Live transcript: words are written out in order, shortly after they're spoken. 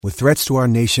With threats to our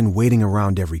nation waiting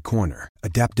around every corner,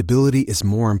 adaptability is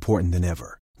more important than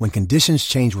ever. When conditions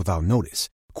change without notice,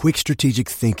 quick strategic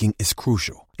thinking is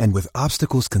crucial. And with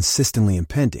obstacles consistently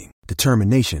impending,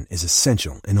 determination is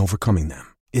essential in overcoming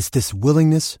them. It's this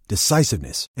willingness,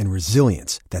 decisiveness, and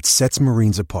resilience that sets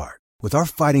Marines apart. With our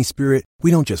fighting spirit, we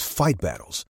don't just fight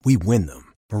battles, we win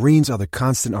them. Marines are the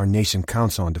constant our nation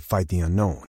counts on to fight the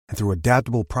unknown. And through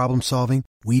adaptable problem solving,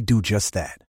 we do just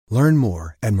that. Learn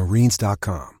more at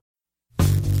marines.com.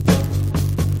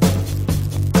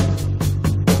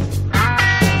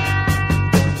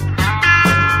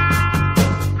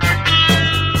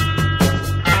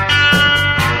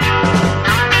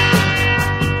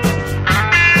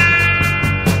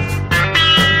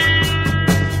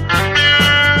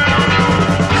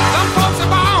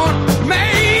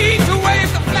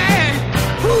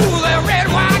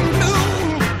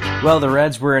 Well, the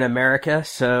Reds were in America,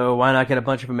 so why not get a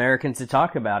bunch of Americans to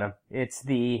talk about them? It's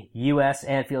the U.S.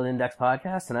 Anfield Index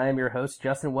podcast, and I am your host,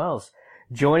 Justin Wells.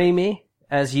 Joining me,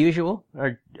 as usual,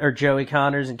 are Joey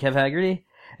Connors and Kev Haggerty,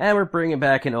 and we're bringing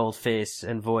back an old face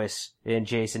and voice in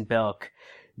Jason Belk.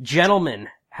 Gentlemen,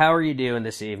 how are you doing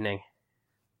this evening?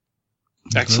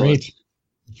 Excellent. Great.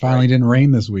 It finally didn't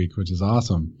rain this week, which is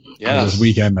awesome. Yeah. This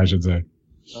weekend, I should say.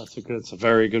 That's a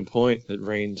very good point. It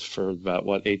rained for about,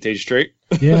 8 days straight?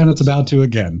 Yeah, and it's about to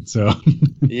again. So.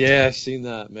 Yeah, I've seen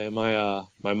that, man.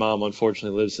 My mom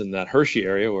unfortunately lives in that Hershey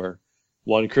area where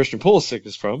one Christian Pulisic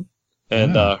is from,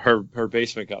 and her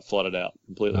basement got flooded out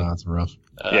completely. Oh, that's rough.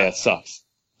 Yeah, it sucks.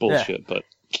 Bullshit, but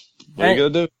what are you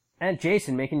gonna do? And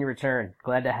Jason, making your return.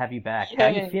 Glad to have you back. How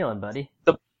you feeling, buddy?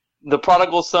 The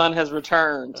prodigal son has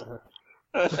returned.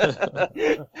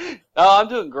 Oh, I'm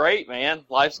doing great, man.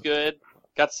 Life's good.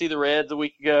 Got to see the Reds a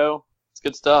week ago. It's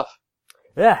good stuff.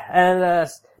 Yeah, and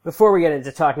before we get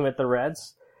into talking about the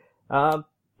Reds, we're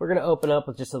going to open up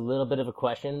with just a little bit of a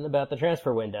question about the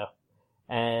transfer window.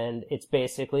 And it's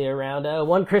basically around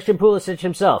one Christian Pulisic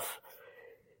himself.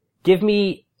 Give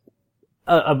me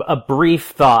a brief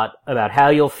thought about how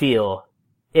you'll feel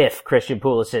if Christian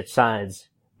Pulisic signs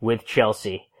with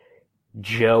Chelsea.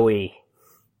 Joey.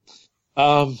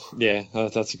 Yeah,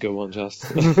 that's a good one,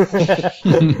 Justin.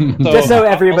 Just so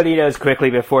everybody knows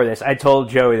quickly before this, I told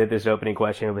Joey that this opening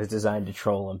question was designed to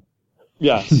troll him.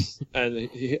 Yes, and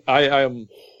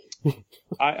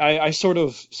I sort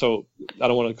of, so I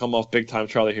don't want to come off big time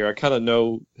Charlie here. I kind of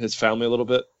know his family a little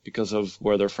bit because of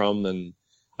where they're from, and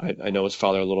I know his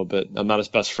father a little bit. I'm not his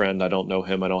best friend. I don't know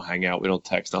him. I don't hang out. We don't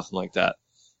text, nothing like that.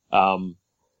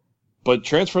 But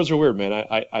transfers are weird, man.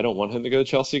 I don't want him to go to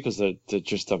Chelsea because they're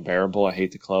just unbearable. I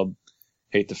hate the club,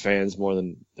 hate the fans more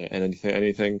than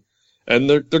anything. And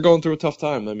they're going through a tough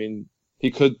time. I mean,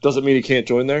 doesn't mean he can't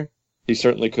join there. He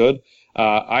certainly could.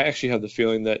 I actually have the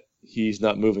feeling that he's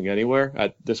not moving anywhere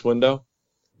at this window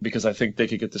because I think they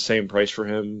could get the same price for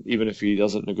him even if he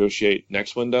doesn't negotiate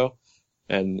next window.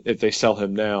 And if they sell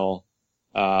him now,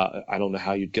 I don't know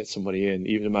how you'd get somebody in,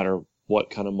 even no matter what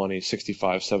kind of money,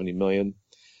 65, 70 million.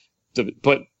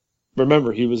 But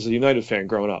remember, he was a United fan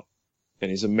growing up, and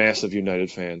he's a massive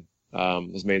United fan.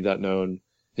 Has made that known.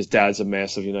 His dad's a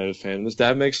massive United fan, and his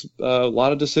dad makes a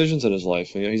lot of decisions in his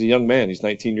life. You know, he's a young man. He's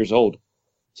 19 years old.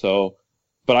 So,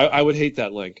 but I would hate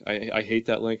that link. I hate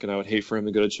that link, and I would hate for him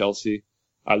to go to Chelsea.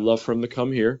 I'd love for him to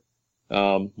come here,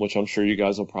 which I'm sure you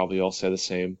guys will probably all say the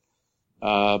same.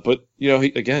 But you know,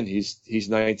 he's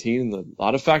 19, and a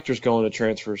lot of factors go into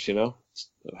transfers. You know,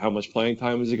 how much playing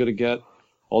time is he going to get?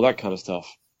 All that kind of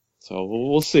stuff. So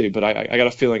we'll see, but I got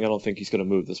a feeling I don't think he's going to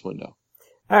move this window.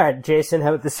 All right, Jason,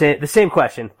 how about the same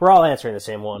question? We're all answering the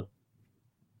same one.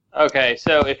 Okay,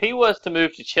 so if he was to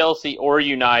move to Chelsea or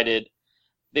United,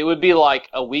 it would be like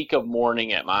a week of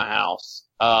mourning at my house.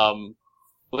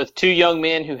 With two young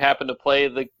men who happen to play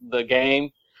the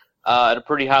game at a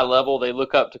pretty high level, they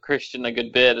look up to Christian a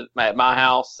good bit at my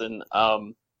house, and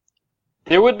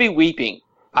there would be weeping.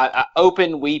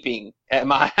 Open weeping at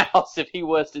my house if he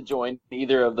was to join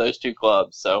either of those two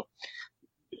clubs. So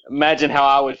imagine how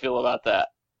I would feel about that.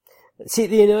 See,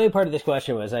 the annoying part of this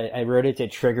question was I wrote it to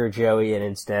trigger Joey, and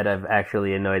instead I've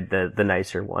actually annoyed the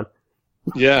nicer one.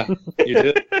 Yeah, you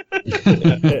did.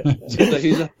 Yeah.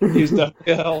 He's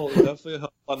definitely a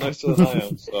lot nicer than I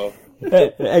am. So,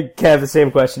 Kev, the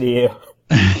same question to you.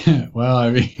 Well, I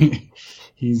mean,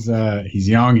 he's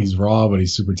young, he's raw, but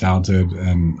he's super talented,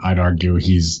 and I'd argue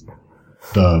he's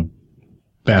the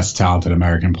best talented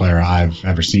American player I've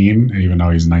ever seen, even though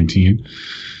he's 19.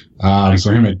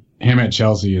 So him at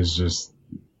Chelsea is just,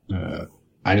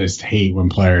 I just hate when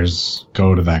players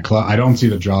go to that club. I don't see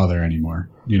the draw there anymore.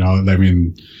 You know, I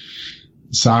mean,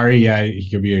 Sorry, yeah, he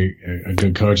could be a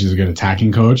good coach. He's a good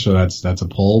attacking coach, so that's a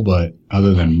pull. But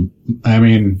other than, I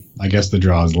mean, I guess the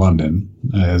draw is London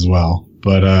as well.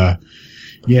 But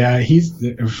yeah,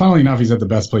 funnily enough, he's at the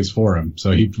best place for him.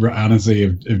 So he honestly,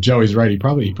 if Joey's right, he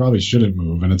probably shouldn't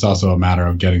move. And it's also a matter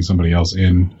of getting somebody else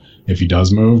in if he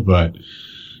does move. But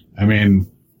I mean,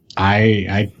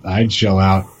 I'd shell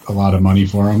out a lot of money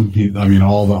for him. I mean,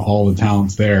 all the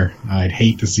talent's there. I'd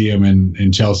hate to see him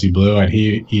in Chelsea blue. I'd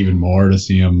hate even more to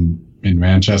see him in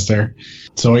Manchester.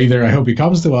 So either I hope he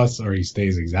comes to us or he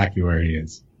stays exactly where he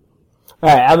is.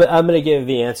 All right, I'm going to give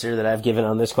the answer that I've given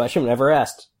on this question whenever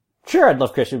asked. Sure, I'd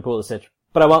love Christian Pulisic,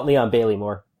 but I want Leon Bailey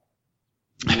more.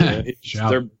 Yeah,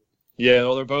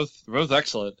 they're both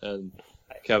excellent. And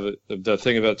Kevin, the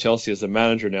thing about Chelsea is the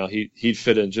manager now. He'd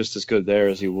fit in just as good there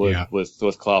as he would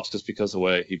with Klopp, just because of the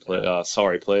way he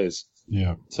plays.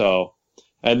 Yeah. So,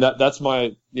 and that's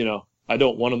my, I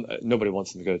don't want him. Nobody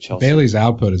wants him to go to Chelsea. Bailey's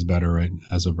output is better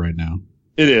as of right now.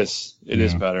 It is. It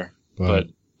is better, but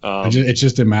it's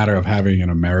just a matter of having an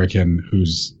American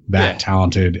who's that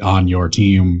talented on your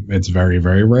team. It's very,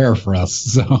 very rare for us.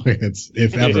 So it's,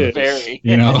 if ever,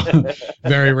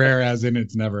 very rare, as in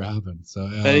it's never happened. So,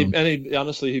 and he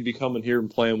honestly, he'd be coming here and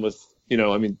playing with, with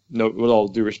all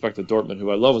due respect to Dortmund,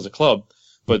 who I love as a club,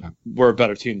 but we're a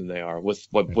better team than they are with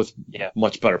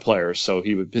much better players. So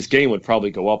his game would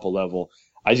probably go up a level.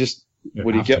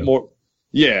 Would he get more?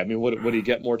 Yeah. I mean, would he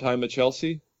get more time at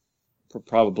Chelsea?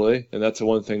 Probably, and that's the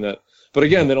one thing that. But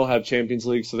again, they don't have Champions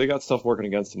League, so they got stuff working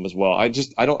against them as well. I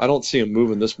don't see him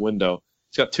moving this window.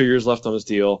 He's got 2 years left on his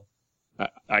deal.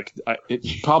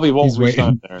 It probably won't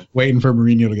resign there. Waiting for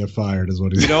Mourinho to get fired is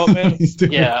what he's. You know what, man? He's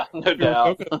doing. Yeah, no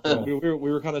doubt. We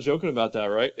were kind of joking about that,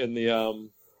 right? In the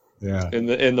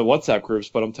in the WhatsApp groups,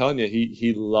 but I'm telling you,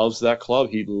 he loves that club.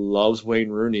 He loves Wayne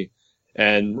Rooney,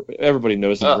 and everybody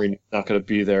knows that Mourinho's not going to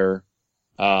be there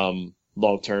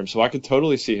long term. So I could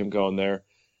totally see him going there.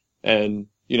 And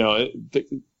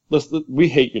listen, we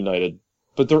hate United,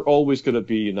 but they're always going to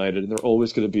be United, and they're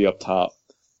always going to be up top.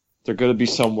 They're going to be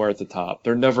somewhere at the top.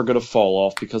 They're never going to fall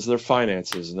off because of their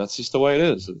finances, and that's just the way it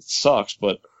is. It sucks,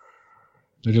 but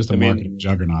they're just a marketing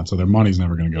juggernaut, so their money's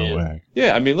never going to go away.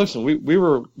 Yeah, I mean, listen, we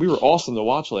were awesome to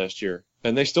watch last year,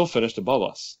 and they still finished above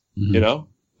us. Mm-hmm.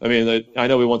 I mean, I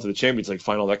know we went to the Champions League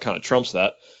final. That kind of trumps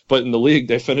that. But in the league,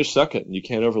 they finished second, and you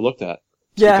can't overlook that.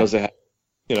 Yeah. Because they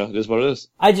it is what it is.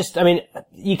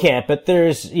 You can't, but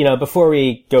there's, before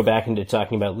we go back into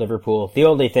talking about Liverpool, the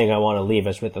only thing I want to leave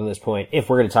us with on this point, if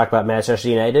we're going to talk about Manchester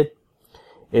United,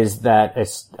 is that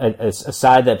a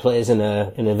side that plays in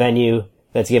a venue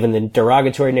that's given the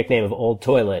derogatory nickname of Old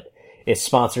Toilet is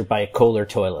sponsored by Kohler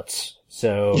Toilets.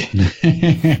 So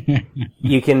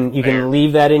you can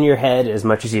leave that in your head as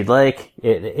much as you'd like.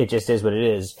 It just is what it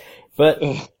is. But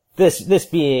this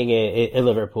being a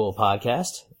Liverpool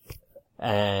podcast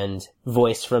and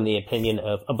voiced from the opinion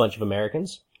of a bunch of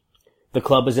Americans, the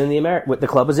club was in the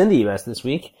US this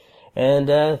week, and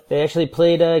they actually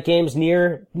played games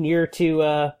near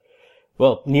to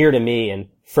me and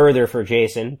further for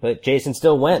Jason, but Jason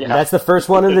still went. Yeah. And that's the first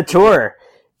one of the tour.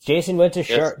 Jason went to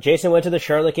the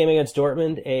Charlotte game against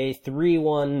Dortmund, a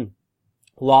 3-1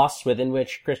 loss within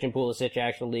which Christian Pulisic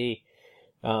actually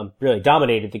really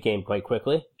dominated the game quite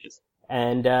quickly. Yes.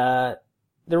 And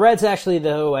the Reds actually,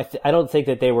 though, I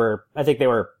think they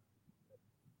were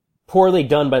poorly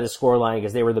done by the scoreline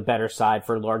because they were the better side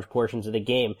for large portions of the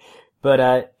game.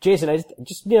 But Jason, I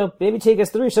just maybe take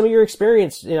us through some of your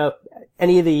experience,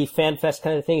 any of the fan fest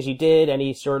kind of things you did,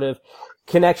 any sort of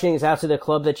connections out to the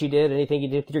club that you did, anything you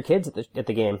did with your kids at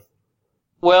the game.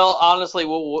 Well, honestly,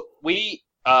 we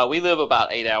live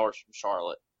about 8 hours from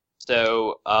Charlotte,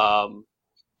 so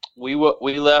we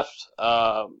left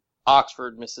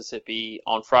Oxford, Mississippi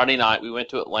on Friday night. We went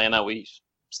to Atlanta. We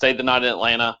stayed the night in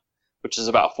Atlanta, which is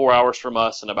about 4 hours from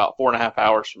us and about 4.5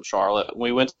 hours from Charlotte.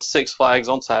 We went to Six Flags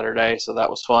on Saturday, so that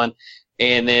was fun.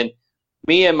 And then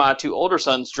me and my two older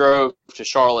sons drove to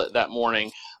Charlotte that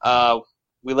morning.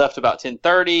 We left about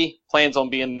 10:30, plans on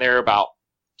being there about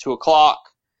 2 o'clock,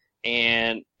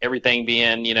 and everything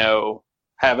being,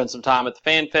 having some time at the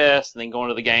Fan Fest and then going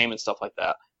to the game and stuff like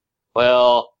that.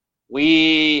 Well,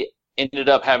 we ended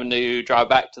up having to drive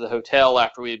back to the hotel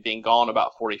after we had been gone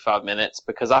about 45 minutes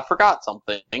because I forgot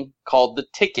something called the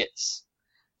tickets.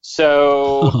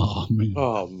 So,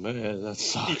 oh man, that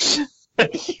sucks.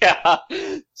 Yeah.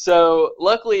 So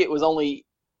luckily it was only,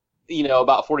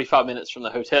 about 45 minutes from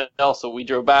the hotel. So we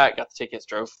drove back, got the tickets,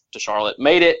 drove to Charlotte,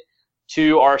 made it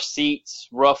to our seats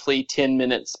roughly 10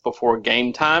 minutes before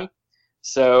game time.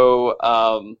 So,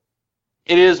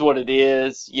 it is what it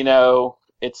is,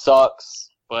 it sucks,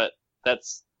 but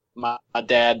that's my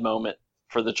dad moment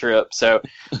for the trip, so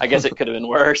I guess it could have been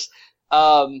worse.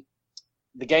 The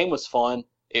game was fun.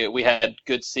 We had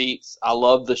good seats. I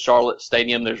love the Charlotte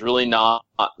Stadium. There's really not.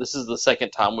 This is the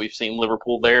second time we've seen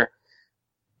Liverpool there,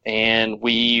 and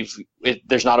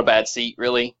there's not a bad seat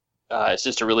really. It's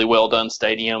just a really well done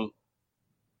stadium.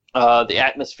 The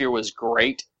atmosphere was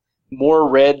great. More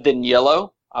red than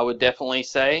yellow, I would definitely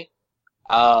say.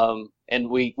 And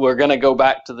we're going to go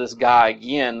back to this guy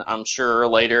again, I'm sure,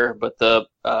 later. But the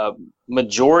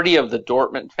majority of the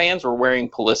Dortmund fans were wearing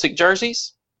Pulisic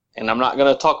jerseys. And I'm not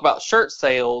going to talk about shirt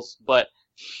sales, but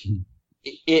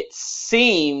it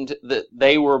seemed that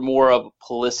they were more of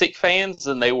Pulisic fans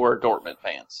than they were Dortmund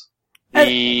fans.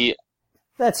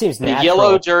 That seems natural. The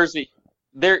yellow jersey.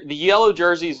 The yellow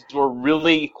jerseys were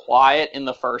really quiet in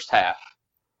the first half.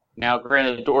 Now,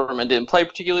 granted, Dortmund didn't play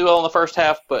particularly well in the first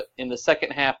half, but in the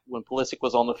second half, when Pulisic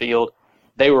was on the field,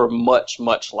 they were much,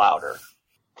 much louder.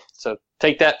 So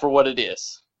take that for what it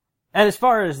is. And as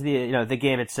far as the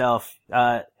game itself,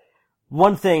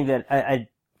 one thing that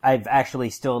I've actually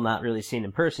still not really seen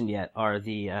in person yet are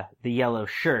the yellow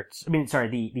shirts.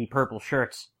 The purple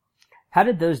shirts. How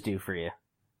did those do for you?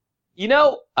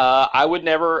 I would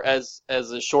never, as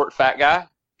a short, fat guy,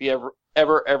 be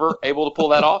ever able to pull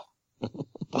that off.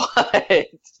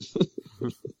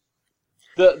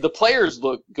 But the players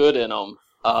look good in them.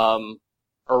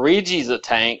 Origi's a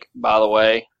tank, by the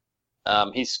way.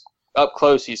 He's up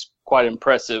close. He's quite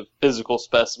impressive physical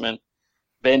specimen.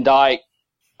 Van Dijk,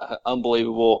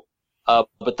 unbelievable.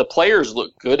 But the players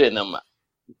look good in them.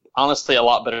 Honestly, a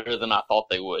lot better than I thought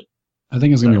they would. I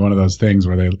think it's going to be one of those things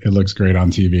where it looks great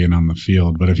on TV and on the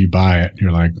field, but if you buy it,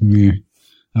 you're like, meh.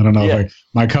 I don't know. Yeah. Like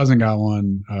my cousin got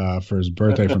one for his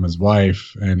birthday from his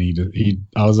wife, and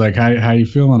I was like, how you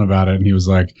feeling about it? And he was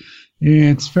like,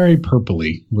 yeah, it's very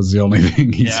purpley. Was the only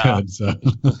thing he said. So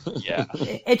yeah,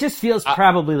 it just feels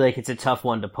probably like it's a tough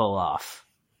one to pull off.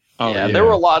 Oh, yeah. There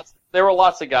were lots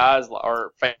of guys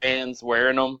or fans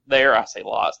wearing them there. I say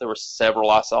lots. There were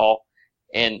several I saw,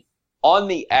 and on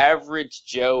the average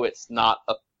Joe, it's not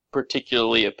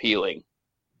particularly appealing.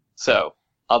 So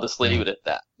I'll just leave it at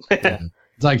that. Yeah.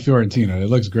 It's like Fiorentina. It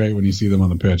looks great when you see them on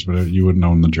the pitch, but you wouldn't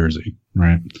own the jersey,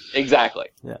 right? Exactly.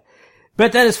 Yeah.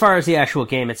 But then as far as the actual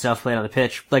game itself played on the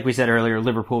pitch, like we said earlier,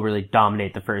 Liverpool really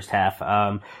dominate the first half.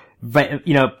 But,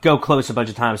 go close a bunch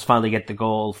of times, finally get the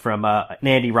goal from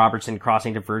Andy Robertson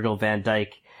crossing to Virgil van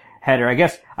Dijk header.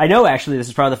 I know actually this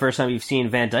is probably the first time you've seen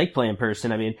Van Dijk play in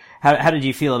person. I mean, how did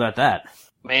you feel about that?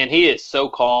 Man, he is so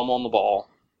calm on the ball.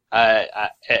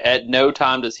 At no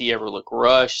time does he ever look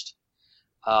rushed.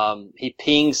 He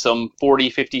pings some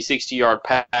 40, 50, 60-yard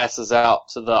passes out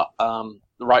to the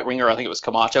right winger. I think it was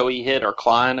Camacho he hit, or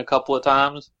Klein a couple of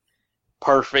times.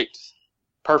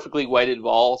 Perfectly weighted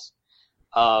balls.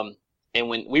 And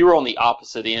when we were on the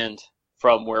opposite end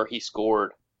from where he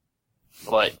scored,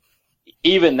 but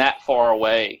even that far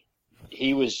away,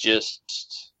 he was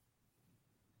just,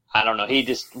 I don't know, he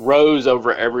just rose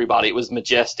over everybody. It was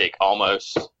majestic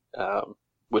almost,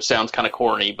 which sounds kind of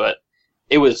corny, but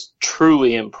it was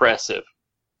truly impressive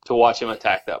to watch him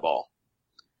attack that ball.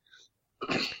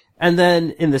 And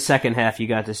then in the second half, you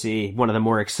got to see one of the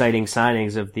more exciting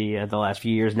signings of the last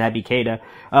few years, Naby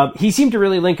Keita. He seemed to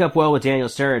really link up well with Daniel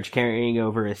Sturridge, carrying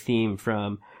over a theme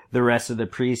from the rest of the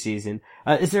preseason.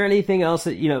 Is there anything else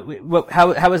that,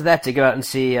 how was that to go out and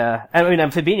see,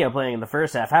 Fabinho playing in the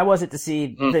first half? How was it to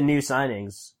see the new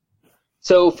signings?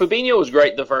 So Fabinho was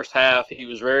great the first half. He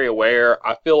was very aware.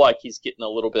 I feel like he's getting a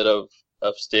little bit of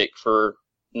stick for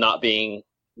not being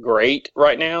great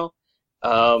right now.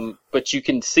 But you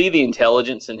can see the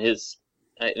intelligence in his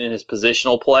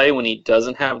positional play when he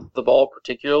doesn't have the ball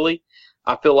particularly.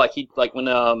 I feel like when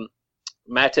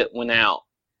Matip went out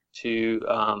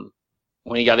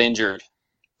when he got injured,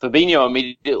 Fabinho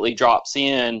immediately drops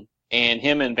in, and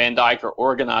him and Van Dijk are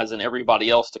organizing everybody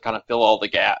else to kind of fill all the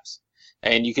gaps.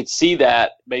 And you could see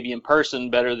that maybe in person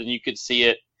better than you could see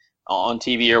it on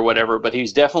TV or whatever, but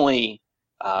he's definitely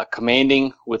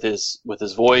commanding with his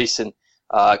voice and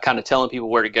kind of telling people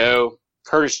where to go.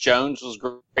 Curtis Jones was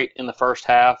great in the first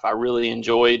half. I really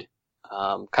enjoyed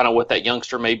kind of what that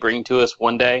youngster may bring to us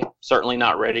one day. Certainly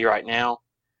not ready right now.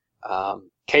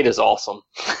 Keita's awesome.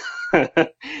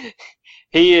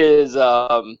 He is,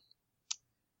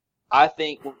 I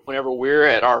think whenever we're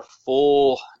at our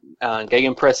full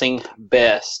gegenpressing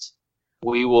best,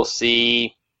 we will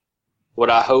see what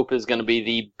I hope is going to be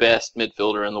the best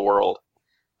midfielder in the world.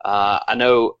 I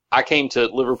know I came to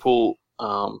Liverpool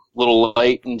a little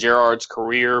late in Gerrard's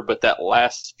career, but that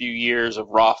last few years of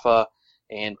Rafa,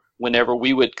 and whenever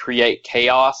we would create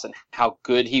chaos and how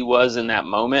good he was in that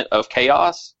moment of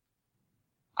chaos,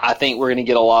 I think we're going to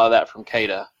get a lot of that from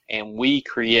Keita, and we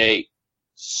create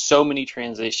so many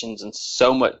transitions and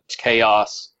so much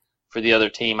chaos for the other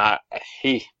team.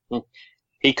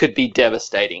 He could be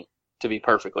devastating, to be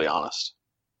perfectly honest.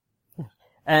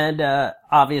 And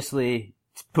obviously,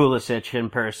 Pulisic in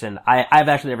person. I've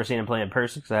actually never seen him play in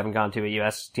person because I haven't gone to a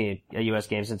U.S.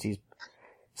 game since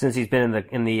he's been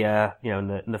in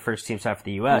the first team side for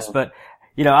the U.S. Yeah. But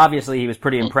obviously he was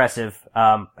pretty impressive.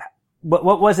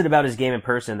 What was it about his game in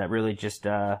person that really just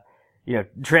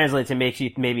translates and makes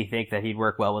you maybe think that he'd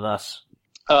work well with us?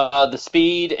 The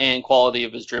speed and quality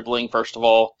of his dribbling, first of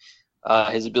all,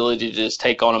 his ability to just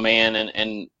take on a man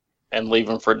and leave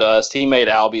him for dust. He made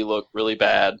Albie look really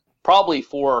bad, probably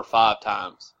 4 or 5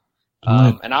 times.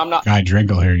 And I'm not. Guy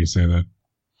Dringle here, you say that.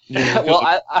 Yeah, well,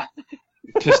 I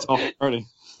pissed off already.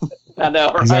 I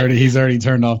know. Right? He's already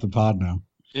turned off the pod now.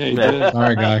 Yeah, he did.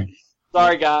 Sorry, guy.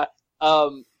 Sorry, guy.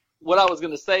 What I was going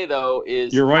to say though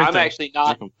is You're right, I'm actually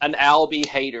not an Albie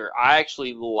hater. I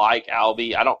actually like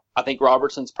Albie. I think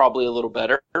Robertson's probably a little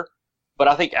better, but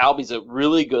I think Albie's a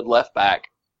really good left back,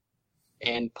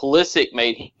 and Pulisic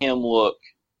made him look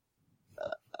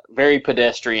very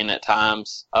pedestrian at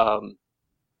times.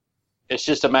 It's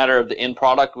just a matter of the end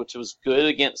product, which was good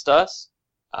against us.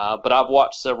 But I've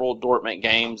watched several Dortmund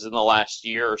games in the last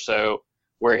year or so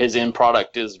where his end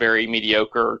product is very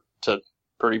mediocre to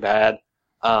pretty bad.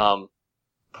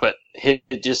 But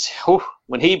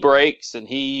when he breaks and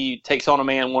he takes on a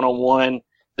man one-on-one,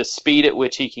 the speed at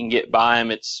which he can get by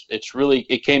him,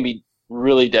 it can be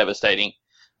really devastating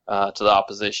to the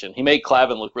opposition. He made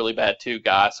Clavin look really bad too,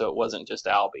 Guy, so it wasn't just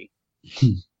Albie.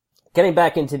 Getting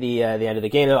back into the end of the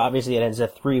game, though, obviously it ends a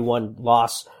 3-1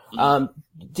 loss.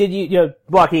 Did you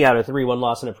walking out a 3-1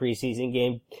 loss in a preseason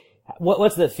game,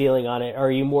 what's the feeling on it?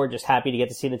 Are you more just happy to get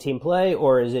to see the team play,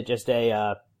 or is it just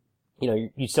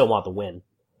you still want the win?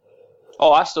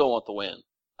 Oh, I still want the win.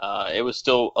 It was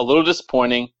still a little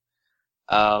disappointing.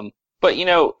 But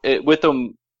with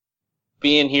them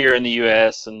being here in the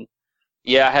U.S. and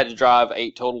I had to drive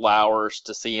 8 total hours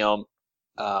to see them,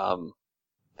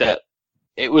 that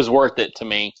it was worth it to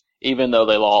me, even though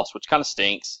they lost, which kind of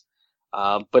stinks.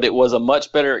 But it was a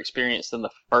much better experience than the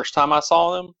first time I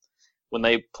saw them when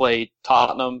they played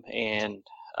Tottenham and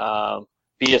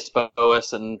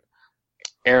Villas-Boas and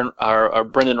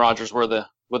Brendan Rodgers were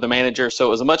the manager. So it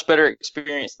was a much better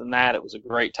experience than that. It was a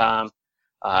great time.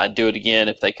 I'd do it again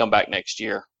if they come back next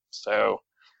year. So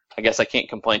I guess I can't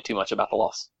complain too much about the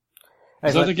loss.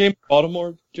 Is that the game in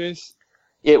Baltimore, Jace?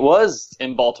 It was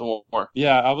in Baltimore.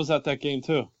 Yeah, I was at that game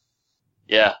too.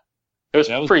 Yeah. It was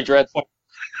pretty dreadful.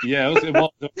 Yeah,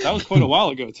 that was quite a while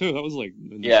ago too. That was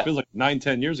it feels like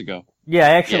 9-10 years ago. Yeah,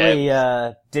 I actually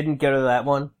didn't go to that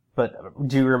one, but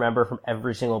do remember from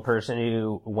every single person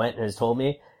who went and has told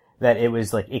me that it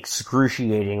was like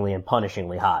excruciatingly and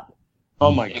punishingly hot.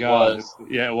 Oh my God.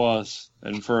 Yeah, it was.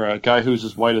 And for a guy who's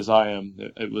as white as I am,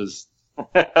 it was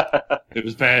it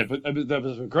was bad. But that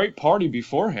was a great party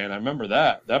beforehand. I remember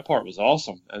that. That part was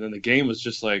awesome. And then the game was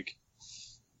just like,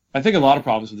 I think a lot of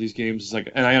problems with these games is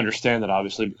and I understand that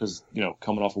obviously because,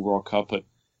 coming off a World Cup, but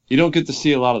you don't get to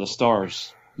see a lot of the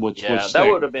stars, which that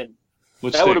would have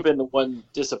been the one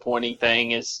disappointing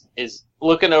thing is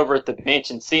looking over at the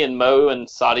bench and seeing Mo and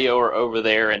Sadio are over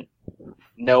there and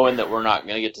knowing that we're not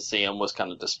going to get to see them was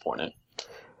kind of disappointing.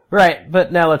 Right,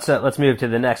 but now let's move to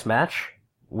the next match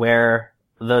where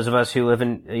those of us who live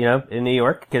in New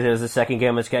York, because it was the second game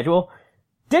on the schedule,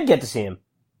 did get to see him.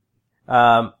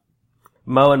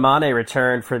 Mo and Mane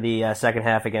returned for the second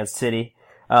half against City.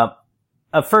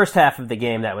 A first half of the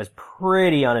game that was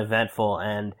pretty uneventful,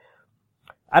 and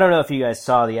I don't know if you guys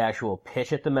saw the actual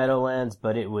pitch at the Meadowlands,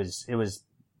 but it was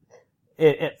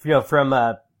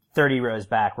from 30 rows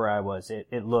back where I was,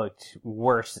 it looked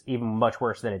worse, even much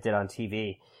worse than it did on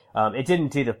TV. It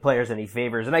didn't do the players any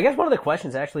favors, and I guess one of the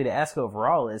questions actually to ask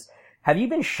overall is, have you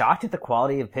been shocked at the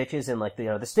quality of pitches in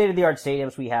the state-of-the-art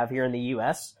stadiums we have here in the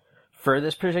U.S. for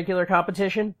this particular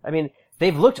competition? I mean,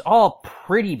 they've looked all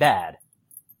pretty bad.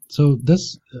 So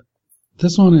this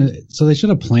one, so they should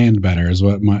have planned better is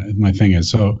what my thing is.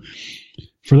 So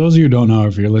for those of you who don't know,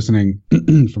 if you're listening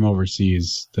from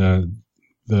overseas, the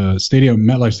stadium,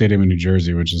 MetLife Stadium in New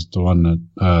Jersey, which is the one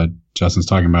that Justin's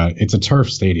talking about, it's a turf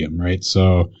stadium, right?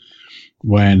 So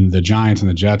when the Giants and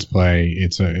the Jets play,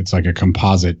 it's like a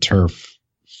composite turf,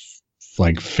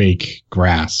 like fake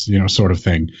grass, sort of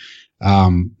thing.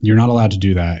 You're not allowed to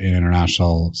do that in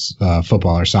international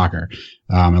football or soccer,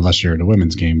 unless you're at a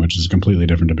women's game, which is a completely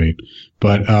different debate.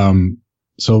 But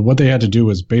so what they had to do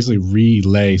was basically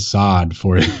relay sod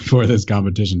for this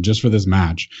competition, just for this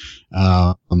match.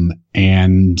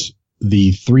 And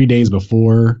the 3 days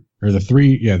before or the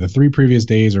three previous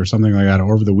days or something like that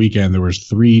over the weekend, there was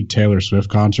 3 Taylor Swift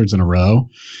concerts in a row.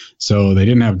 So they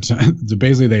didn't have so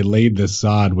basically they laid this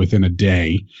sod within a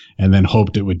day and then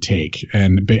hoped it would take.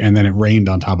 And then it rained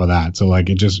on top of that. So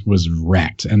like it just was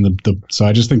wrecked. And so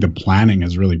I just think the planning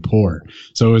is really poor.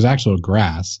 So it was actual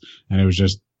grass and it was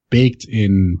just baked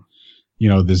in,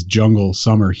 this jungle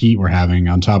summer heat we're having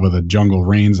on top of the jungle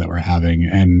rains that we're having.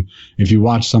 And if you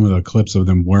watch some of the clips of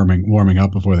them warming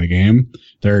up before the game,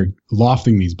 they're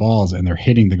lofting these balls and they're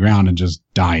hitting the ground and just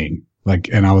dying.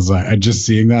 And I was like, just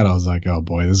seeing that, I was like, oh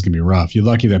boy, this is gonna be rough. You're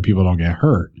lucky that people don't get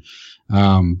hurt.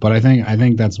 But I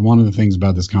think that's one of the things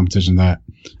about this competition that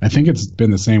I think it's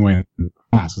been the same way in the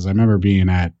past. Cause I remember being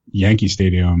at Yankee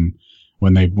Stadium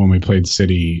when we played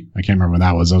City. I can't remember when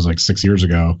that was like 6 years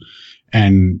ago.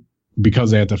 And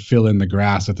because they had to fill in the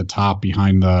grass at the top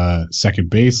behind the second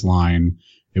base line,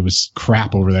 it was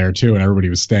crap over there too, and everybody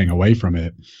was staying away from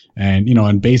it. And,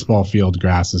 and baseball field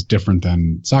grass is different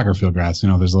than soccer field grass.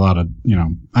 There's a lot of,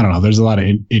 I don't know, there's a lot of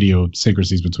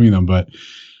idiosyncrasies between them, but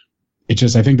it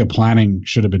just, I think the planning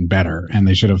should have been better. And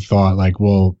they should have thought like,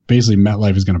 well, basically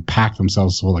MetLife is going to pack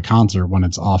themselves full of concert when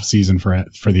it's off season for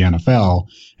the NFL.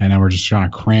 And then we're just trying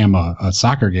to cram a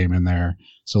soccer game in there.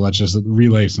 So let's just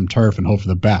relay some turf and hope for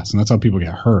the best. And that's how people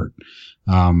get hurt.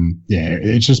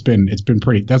 It's been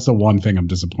pretty, that's the one thing I'm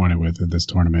disappointed with at this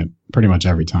tournament pretty much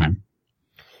every time.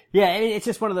 Yeah, it's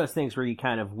just one of those things where you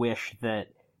kind of wish that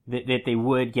they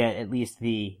would get at least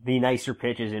the nicer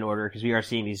pitches in order, because we are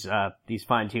seeing these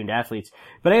fine-tuned athletes.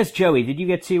 But I guess, Joey, did you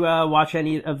get to watch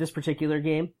any of this particular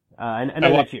game? I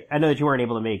know that you weren't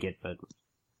able to make it, but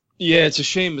yeah, it's a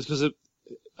shame because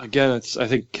I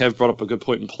think Kev brought up a good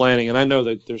point in planning, and I know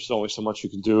that there's always so much you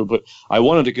can do, but I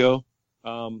wanted to go,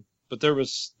 but it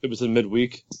was in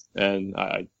midweek, and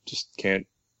I just can't.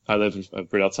 I live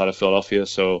right outside of Philadelphia,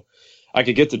 so I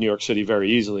could get to New York City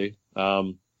very easily.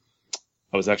 I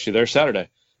was actually there Saturday,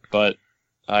 but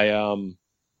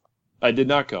I did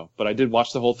not go, but I did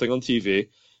watch the whole thing on TV,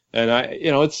 and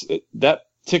that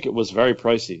ticket was very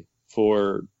pricey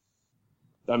for.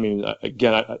 I mean,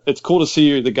 again, it's cool to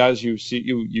see the guys you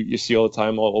see all the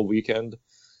time all weekend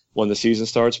when the season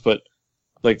starts, but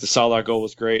like the Salah goal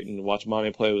was great and watch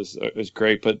Mane play was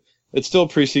great, but it's still a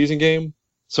preseason game.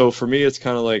 So for me, it's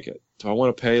kind of like, do I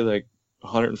want to pay like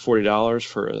 $140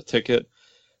 for a ticket?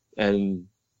 And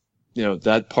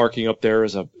that parking up there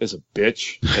is a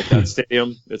bitch at that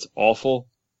stadium. It's awful.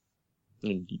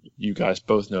 And you guys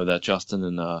both know that, Justin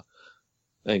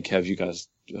and Kev, you guys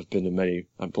have been to many.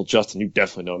 Well, Justin, you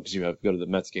definitely know because you have go to the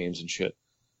Mets games and shit.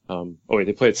 Oh wait,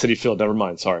 they play at Citi Field. Never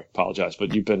mind. Sorry, apologize.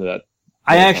 But you've been to that.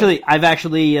 I've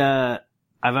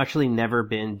actually never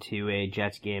been to a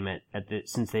Jets game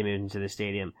since they moved into the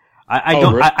stadium.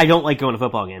 I don't like going to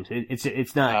football games.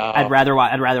 It's not. I'd rather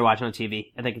watch it on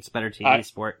TV. I think it's better TV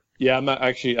sport. Yeah,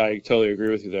 I totally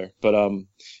agree with you there. But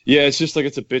yeah, it's just like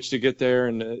it's a bitch to get there,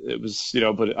 and it was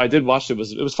but I did watch it.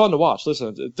 It was fun to watch.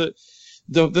 Listen,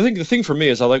 the thing for me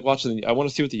is I like watching. I want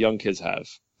to see what the young kids have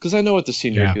because I know what the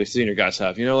senior guys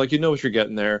have. What you're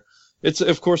getting there.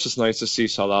 Of course it's nice to see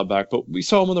Salah back, but we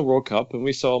saw him in the World Cup and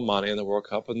we saw Mane in the World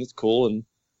Cup, and it's cool and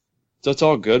that's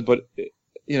all good. But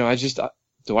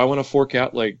do I want to fork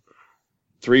out like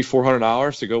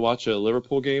 $300-400 to go watch a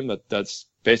Liverpool game that's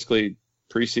basically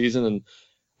preseason? And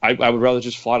I would rather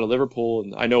just fly to Liverpool,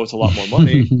 and I know it's a lot more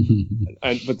money,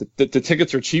 but the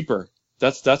tickets are cheaper.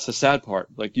 That's the sad part.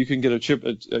 Like you can get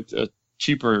a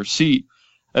cheaper seat,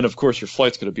 and of course your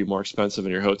flight's going to be more expensive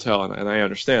in your hotel, and I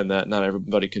understand that. Not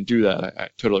everybody can do that. I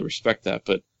totally respect that,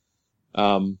 but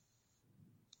I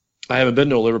haven't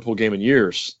been to a Liverpool game in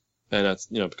years, and that's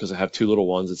because I have 2 little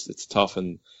ones. It's tough,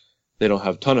 and they don't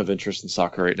have a ton of interest in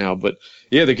soccer right now. But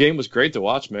yeah, the game was great to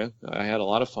watch, man. I had a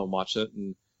lot of fun watching it,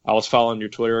 and I was following your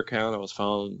Twitter account. I was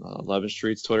following 11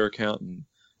 Street's Twitter account, and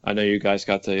I know you guys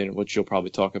got to, which you'll probably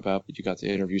talk about, but you got to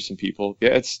interview some people.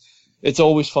 Yeah, it's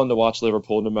always fun to watch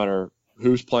Liverpool, no matter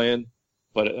who's playing.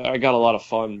 But I got a lot of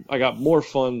fun. I got more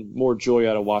fun, more joy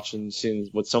out of seeing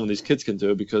what some of these kids can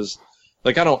do, because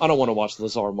like I don't want to watch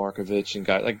Lazar Markovic and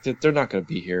guys like they're not going to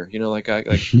be here.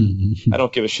 I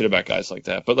don't give a shit about guys like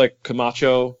that. But like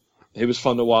Camacho, he was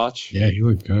fun to watch. Yeah, he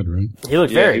looked good, right? He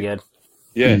looked very good.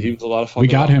 Yeah, he was a lot of fun. We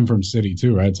got him from City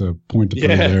too, right? It's a point to put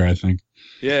there, I think.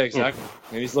 Yeah, exactly.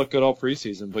 And he's looked good all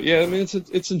preseason. But yeah, I mean,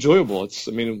 it's enjoyable.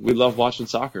 We love watching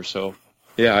soccer. So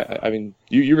yeah, I mean,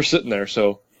 you were sitting there,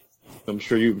 so I'm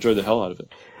sure you enjoyed the hell out of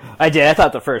it. I did. I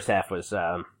thought the first half was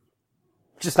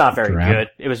just not very good.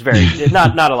 It was very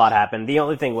not a lot happened. The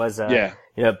only thing was I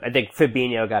think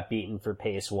Fabinho got beaten for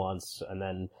pace once, and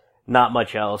then not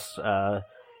much else.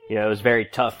 it was very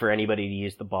tough for anybody to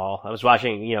use the ball. I was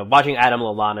watching Adam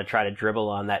Lallana try to dribble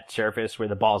on that surface where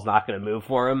the ball's not going to move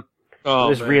for him. Oh, it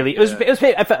was really,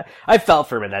 I felt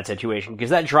for him in that situation because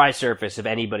that dry surface of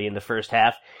anybody in the first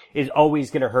half is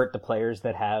always going to hurt the players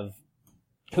that have,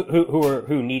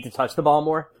 who need to touch the ball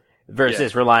more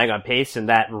versus relying on pace. And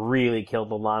that really killed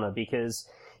Lallana because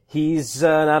he's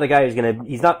not a guy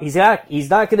he's not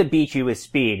going to beat you with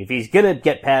speed. If he's going to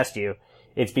get past you,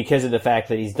 it's because of the fact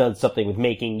that he's done something with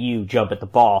making you jump at the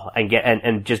ball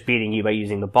and just beating you by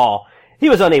using the ball. He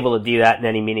was unable to do that in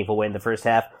any meaningful way in the first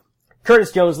half.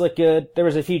 Curtis Jones looked good. There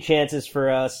was a few chances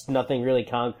for us, nothing really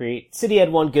concrete. City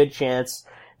had one good chance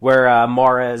where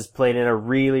Mahrez played in a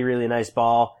really, really nice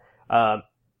ball.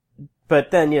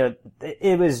 But then,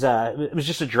 it was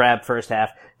just a drab first half.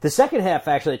 The second half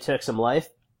actually took some life.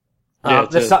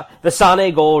 The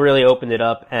Sané goal really opened it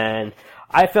up, and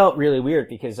I felt really weird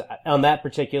because on that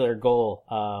particular goal,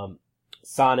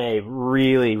 Sané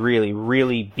really, really,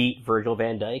 really beat Virgil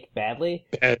van Dijk badly.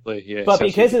 Badly, yeah. But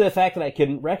because of the fact that I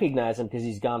couldn't recognize him because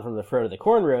he's gone from the front of the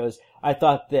cornrows, I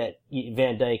thought that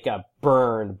Van Dijk got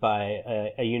burned by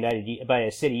a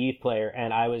City youth player,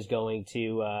 and I was going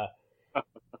to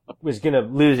lose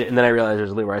it. And then I realized it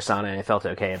was Leroy Sané, and I felt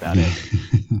okay about it.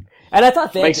 And I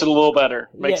thought makes it a little better.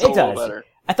 Makes it a little better.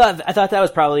 I thought that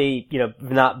was probably,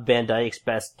 not Van Dijk's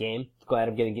best game.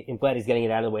 I'm glad he's getting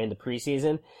it out of the way in the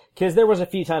preseason. Cause there was a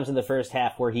few times in the first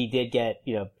half where he did get,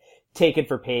 taken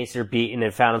for pace or beaten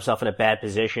and found himself in a bad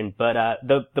position. But,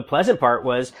 the pleasant part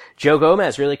was Joe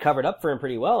Gomez really covered up for him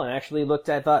pretty well and actually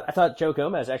I thought Joe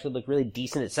Gomez actually looked really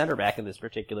decent at center back in this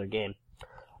particular game.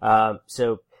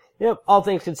 So, all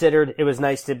things considered, it was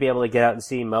nice to be able to get out and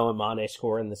see Mo and Mane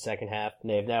score in the second half. And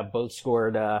they've now both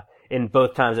scored, in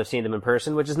both times I've seen them in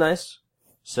person, which is nice.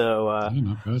 So, I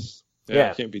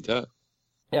can't beat that.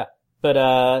 Yeah.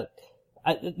 But,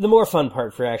 the more fun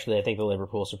part for actually, I think, the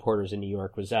Liverpool supporters in New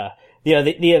York was, the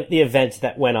event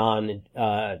that went on,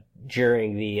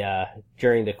 during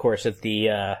the course of the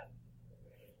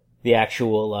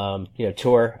actual,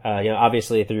 tour.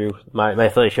 Obviously through my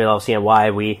affiliation with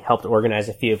LCNY, we helped organize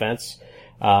a few events.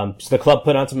 So the club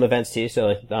put on some events too. So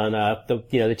on,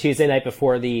 the Tuesday night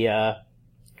before the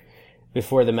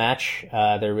match,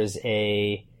 there was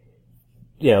Jamie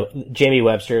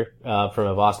Webster, from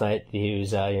A Boss Night,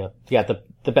 who's, got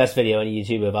the best video on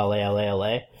YouTube of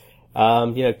LA.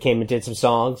 Came and did some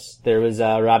songs. There was,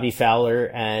 Robbie Fowler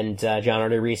and, John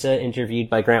Arterisa interviewed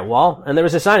by Grant Wall, and there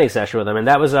was a signing session with them, and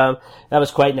that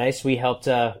was quite nice. We helped,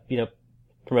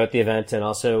 promote the event and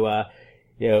also,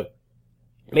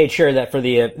 made sure that for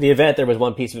the event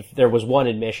there was one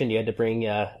admission. You had to bring,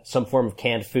 some form of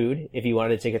canned food if you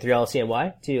wanted to take it through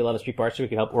LCNY to 11th Street Park so we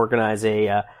could help organize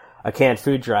a canned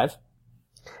food drive.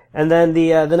 And then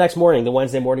the next morning, the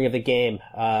Wednesday morning of the game,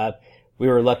 we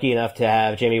were lucky enough to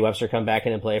have Jamie Webster come back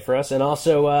in and play for us. And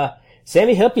also,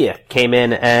 Sami Hyypiä came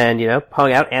in and,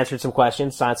 hung out, answered some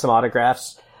questions, signed some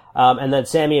autographs. And then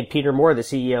Sammy and Peter Moore, the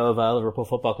CEO of Liverpool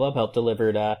Football Club, helped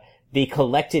deliver the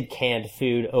collected canned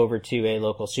food over to a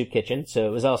local soup kitchen. So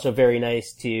it was also very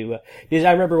nice because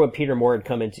I remember when Peter Moore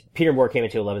came into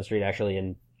 11th Street actually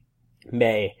in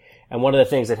May. And one of the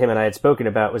things that him and I had spoken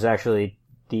about was actually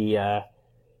we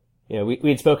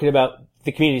had spoken about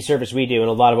the community service we do, and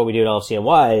a lot of what we do at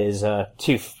LFCNY is,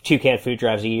 two canned food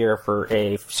drives a year for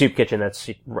a soup kitchen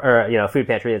food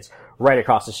pantry that's right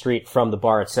across the street from the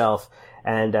bar itself.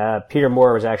 And, Peter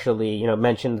Moore was actually,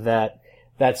 mentioned that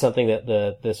that's something that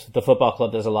the football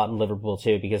club does a lot in Liverpool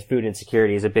too, because food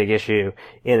insecurity is a big issue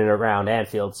in and around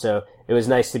Anfield. So it was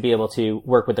nice to be able to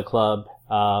work with the club,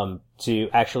 to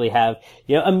actually have,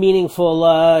 a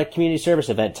meaningful, community service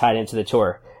event tied into the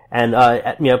tour. And,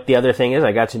 the other thing is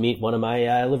I got to meet one of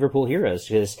my, Liverpool heroes,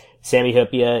 because Sami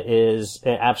Hyypiä is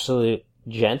an absolute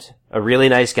gent, a really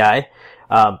nice guy,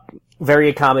 very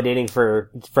accommodating for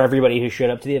everybody who showed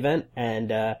up to the event.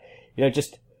 And,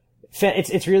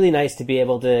 it's really nice to be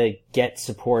able to get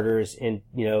supporters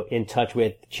in touch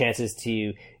with chances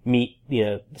to meet,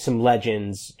 some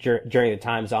legends during the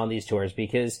times on these tours,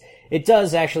 because it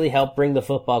does actually help bring the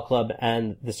football club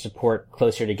and the support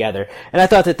closer together. And I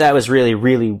thought that was really,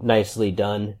 really nicely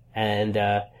done. And,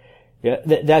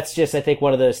 that's just, I think,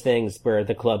 one of those things where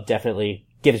the club definitely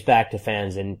gives back to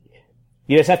fans, and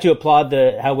you just have to applaud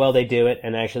how well they do it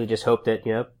and actually just hope that,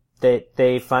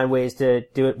 they find ways to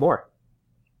do it more.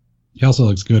 He also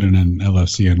looks good in an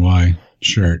LFCNY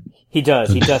shirt. He does.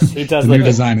 He does. The new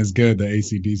design is good. The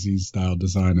AC/DC style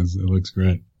design it looks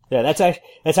great. Yeah, that's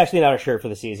actually not a shirt for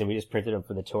the season. We just printed them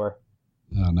for the tour.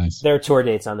 Oh, nice. There are tour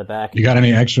dates on the back. You got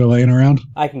any extra laying around?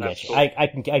 I can get you. I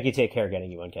can take care of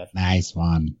getting you one, Kev. Nice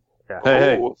one. Yeah.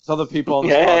 Hey, Oh. there's other people on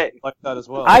the Yeah. spot like that as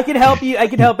well. I can help you. I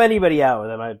can help anybody out with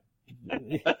them. Right.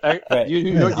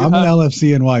 Yeah, I'm an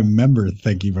LFCNY member.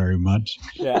 Thank you very much.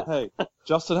 Yeah, Hey,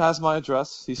 Justin has my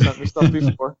address. He sent me stuff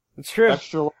before. it's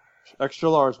true. Extra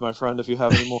large, my friend. If you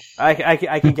have any more. I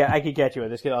can get you.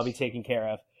 This could all be taken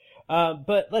care of.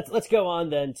 But let's go on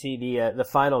then to the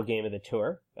final game of the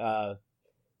tour.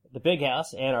 The Big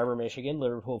House, Ann Arbor, Michigan,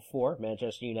 Liverpool 4,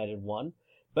 Manchester United 1.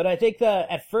 But I think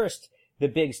at first the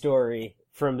big story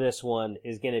from this one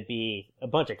is going to be a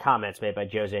bunch of comments made by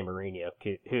Jose Mourinho,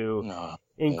 who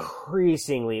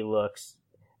increasingly looks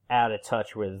out of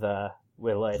touch with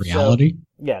life. Reality? So,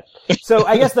 yeah. So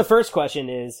I guess the first question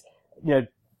is,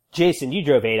 Jason, you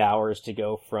drove 8 hours to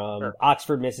go from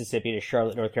Oxford, Mississippi to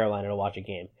Charlotte, North Carolina to watch a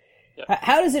game. Yep.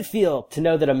 How does it feel to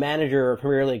know that a manager of a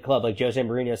Premier League club like Jose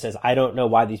Mourinho says, I don't know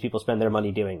why these people spend their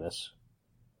money doing this?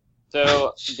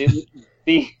 So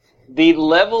the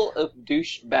level of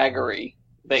douchebaggery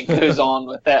that goes on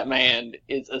with that man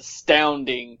is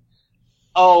astounding.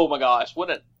 Oh my gosh, what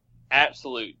an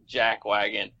absolute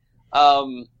jackwagon.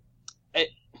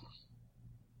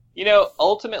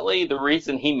 Ultimately the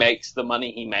reason he makes the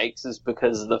money he makes is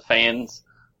because of the fans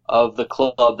of the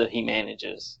club that he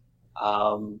manages.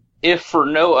 If for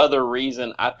no other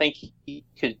reason, I think he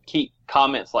could keep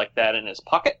comments like that in his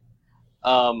pocket.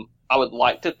 I would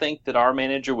like to think that our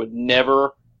manager would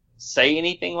never say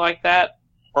anything like that,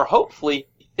 or hopefully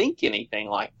think anything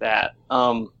like that.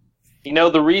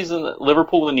 The reason that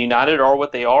Liverpool and United are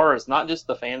what they are is not just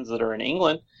the fans that are in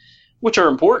England, which are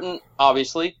important,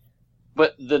 obviously,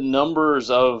 but the numbers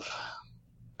of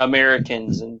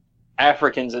Americans and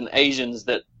Africans and Asians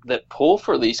that pull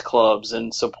for these clubs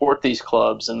and support these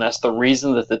clubs, and that's the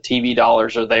reason that the TV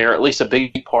dollars are there, at least a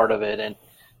big part of it, and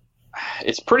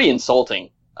it's pretty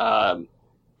insulting,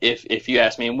 if you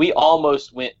ask me. And we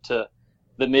almost went to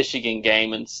the Michigan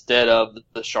game instead of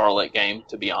the Charlotte game,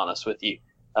 to be honest with you.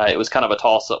 It was kind of a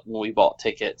toss-up when we bought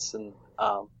tickets, and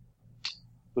it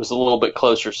was a little bit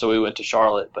closer, so we went to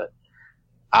Charlotte, but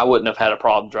I wouldn't have had a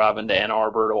problem driving to Ann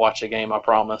Arbor to watch a game, I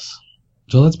promise.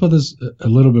 So let's put this a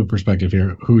little bit of perspective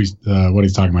here. What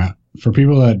he's talking about. For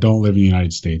people that don't live in the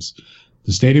United States,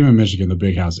 the stadium in Michigan, the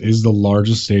Big House, is the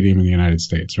largest stadium in the United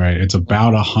States, right? It's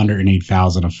about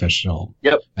 108,000 official.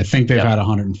 Yep. I think they've had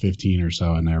 115 or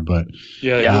so in there, but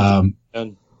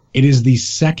And it is the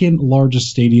second largest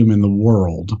stadium in the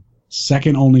world,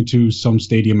 second only to some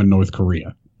stadium in North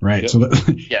Korea. Right. Yep. So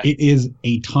it is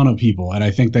a ton of people. And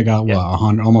I think they got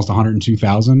almost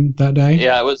 102,000 that day.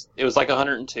 Yeah, it was like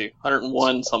 102,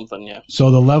 101 something. Yeah.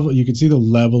 So you can see the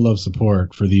level of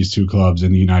support for these two clubs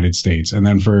in the United States. And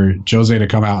then for Jose to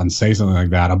come out and say something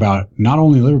like that about not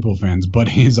only Liverpool fans, but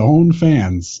his own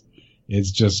fans,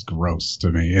 it's just gross to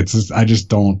me. It's just, I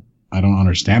don't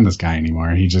understand this guy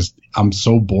anymore. I'm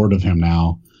so bored of him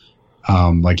now.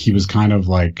 He was kind of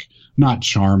like, not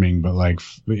charming, but like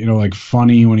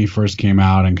funny when he first came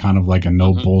out and kind of like a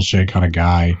no bullshit kind of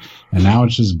guy. And now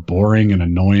it's just boring and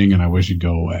annoying and I wish he'd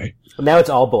go away. Now it's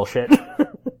all bullshit.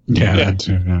 Yeah, that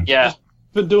too. Yeah.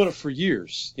 Been doing it for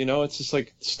years. It's just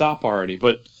like, stop already.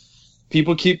 But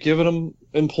people keep giving him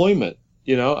employment.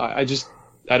 I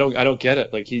don't get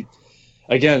it. Like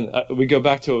we go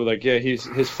back to it. Like, yeah,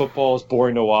 his football is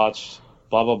boring to watch.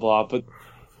 Blah blah blah. But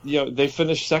they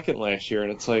finished second last year,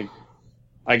 and it's like,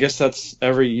 I guess that's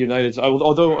every United.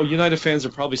 Although United fans are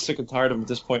probably sick and tired of him at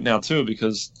this point now too,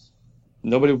 because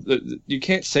you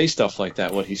can't say stuff like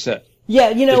that. What he said. Yeah,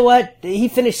 you know what? He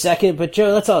finished second, but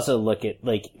Joe, let's also look at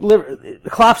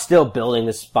Klopp's still building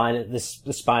the spine of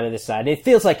this side. It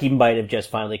feels like he might have just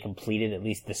finally completed at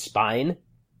least the spine.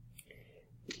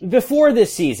 Before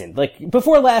last season,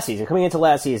 coming into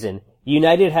last season,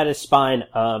 United had a spine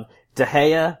of De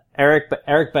Gea,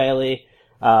 Eric Bailly,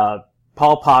 Paul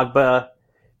Pogba,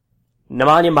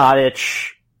 Nemanja Matic,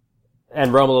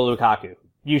 and Romelu Lukaku.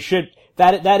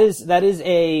 That is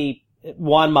a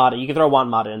Juan Mata. You can throw Juan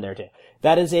Mata in there too.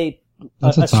 That's a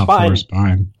top spine. Four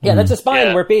spine. Yeah, that's a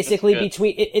spine where basically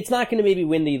between it's not going to maybe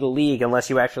win the league unless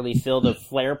you actually fill the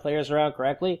flair players around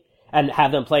correctly and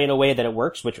have them play in a way that it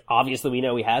works, which obviously we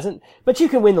know he hasn't. But you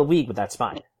can win the league with that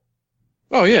spine.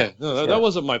 Oh yeah, no, that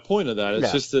wasn't my point of that.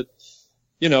 It's just that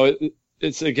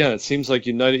it seems like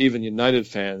United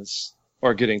fans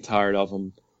are getting tired of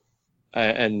him.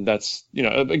 And that's,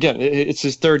 it's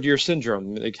his third year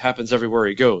syndrome. It happens everywhere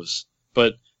he goes.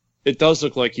 But it does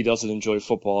look like he doesn't enjoy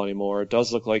football anymore. It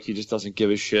does look like he just doesn't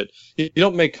give a shit. You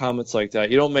don't make comments like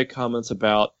that. You don't make comments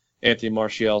about Anthony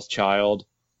Martial's child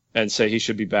and say he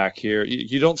should be back here.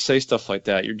 You don't say stuff like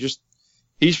that.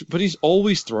 He's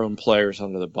always thrown players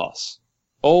under the bus.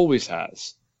 Always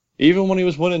has. Even when he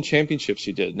was winning championships,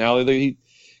 he did. Now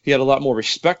he had a lot more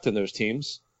respect in those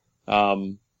teams.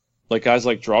 Like guys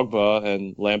like Drogba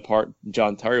and Lampard,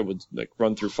 John Terry would like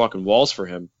run through fucking walls for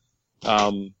him.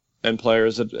 And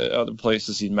players at other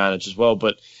places he'd managed as well.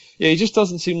 But yeah, he just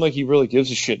doesn't seem like he really gives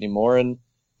a shit anymore. And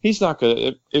he's not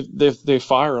gonna, if they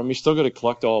fire him, he's still gonna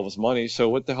collect all of his money. So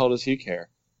what the hell does he care?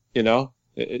 You know?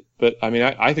 But I mean,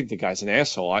 I think the guy's an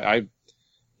asshole. I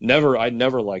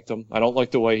never liked him. I don't like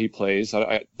the way he plays.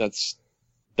 That's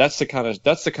the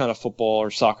kind of football or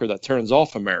soccer that turns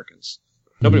off Americans.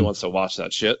 Nobody wants to watch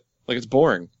that shit. Like, it's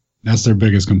boring. That's their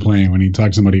biggest complaint. When you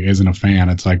talk to somebody who isn't a fan,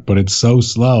 it's like, but it's so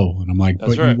slow. And I'm like,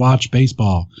 That's but right. you watch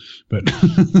baseball. But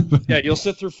yeah, you'll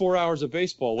sit through 4 hours of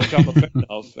baseball, which I'm a fan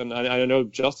of. And I know,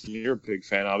 Justin, you're a big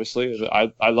fan, obviously.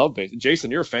 I love baseball.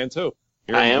 Jason, you're a fan, too.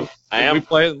 I am. We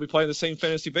play in the same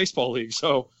fantasy baseball league.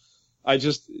 So I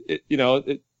just,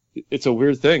 it's a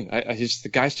weird thing. The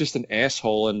guy's just an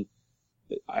asshole. And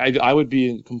I would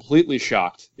be completely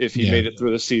shocked if he made it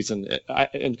through the season.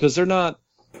 And because they're not.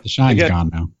 The shine's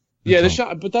gone now. Yeah,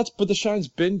 but the shine's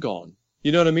been gone.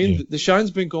 You know what I mean? Yeah. The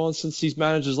shine's been gone since he's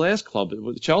managed his last club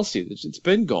with Chelsea. It's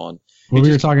been gone. Well,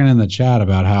 we were talking in the chat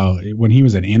about how when he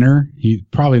was at Inter, he's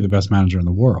probably the best manager in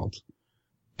the world.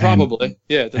 Probably,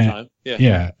 at the time. Yeah.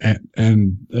 Yeah,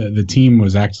 and the team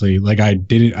was actually like I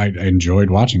enjoyed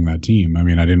watching that team. I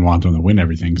mean, I didn't want them to win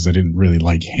everything because I didn't really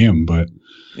like him, but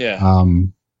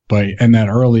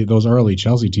those early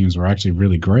Chelsea teams were actually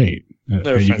really great.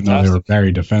 Even though they were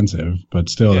very defensive, but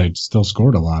still they still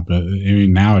scored a lot. But I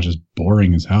mean, now it's just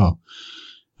boring as hell.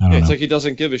 I don't know. It's like he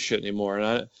doesn't give a shit anymore. And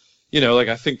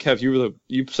I think Kev,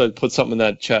 you said put something in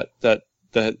that chat that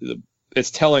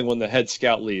it's telling when the head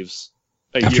scout leaves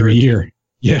after a year.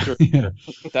 Yeah.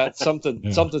 That's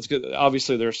something. Something's good.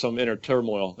 Obviously, there's some inner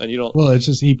turmoil, and you don't. Well, it's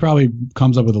just he probably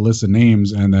comes up with a list of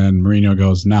names, and then Mourinho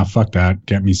goes, "Nah, fuck that.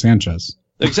 Get me Sanchez."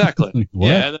 Exactly. Like, what?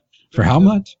 Yeah. For how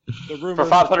much? For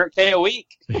 $500K a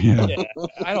week. Yeah.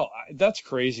 That's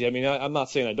crazy. I mean, I'm not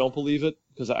saying I don't believe it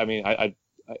because I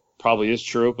probably is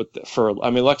true. But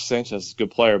Lex Sanchez is a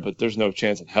good player, but there's no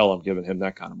chance in hell I'm giving him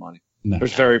that kind of money. No.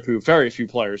 There's very few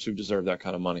players who deserve that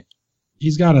kind of money.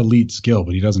 He's got elite skill,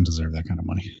 but he doesn't deserve that kind of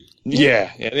money. Yeah,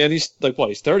 and he's like what?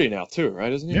 He's 30 now too,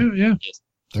 right? Isn't he? Yeah.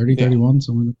 30, 31,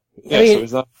 something. Yeah, so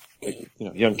he's not a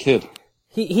young kid.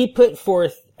 He put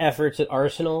forth efforts at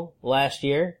Arsenal last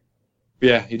year.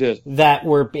 Yeah, he did. That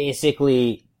were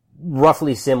basically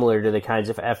roughly similar to the kinds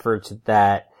of efforts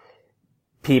that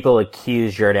people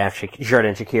accuse Xherdan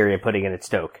Shaqiri of putting in at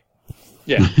Stoke.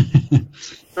 Yeah.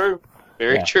 True.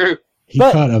 Very true. He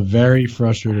cut a very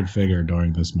frustrated figure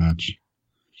during this match.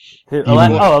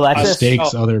 Alexis?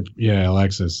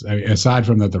 Alexis. Aside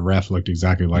from that, the ref looked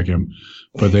exactly like him.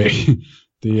 But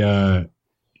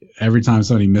every time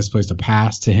somebody misplaced a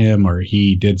pass to him or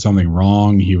he did something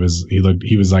wrong, he was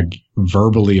like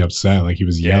verbally upset, like he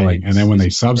was yelling. And then when they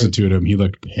substitute him, he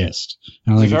looked pissed.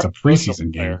 And I think it's a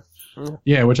preseason game.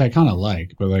 Yeah, which I kind of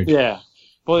like, but like. Yeah.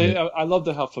 Well, I loved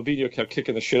how Fabinho kept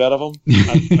kicking the shit out of him.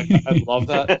 I love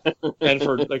that. And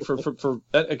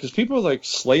because people are like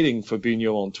slating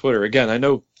Fabinho on Twitter. Again, I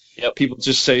know people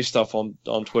just say stuff on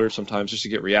Twitter sometimes just to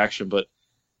get reaction, but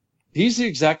he's the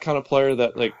exact kind of player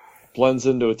that like blends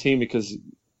into a team because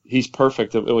he's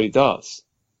perfect at what he does.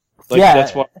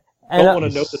 That's why I don't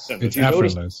want to notice him. It's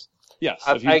effortless. Yes.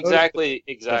 Exactly.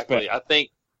 I think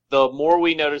the more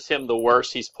we notice him, the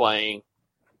worse he's playing.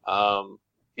 I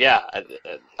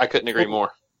couldn't agree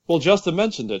more. Well, Justin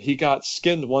mentioned it. He got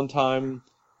skinned one time,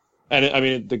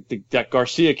 and that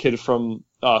Garcia kid from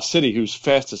City, who's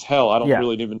fast as hell. I don't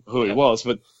really even know who he was,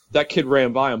 but that kid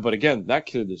ran by him. But again, that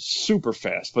kid is super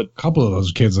fast. But a couple of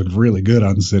those kids look really good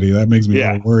on City. That makes me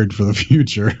a little worried for the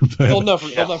future. But, they'll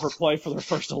never play for their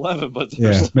first 11. But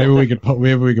maybe we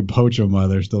could poach them while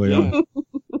they're still young.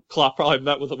 Klopp probably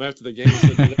met with them after the game and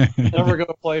said they're never going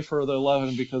to play for the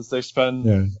 11 because they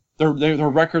spend their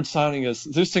record signing is.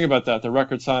 Just think about that. Their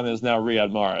record signing is now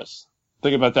Riyad Mahrez.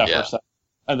 Think about that for a second.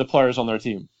 And the players on their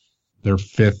team. Their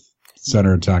fifth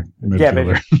center attack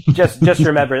midfielder. But just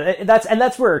remember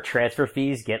that's where transfer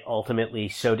fees get ultimately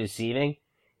so deceiving.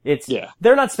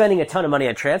 They're not spending a ton of money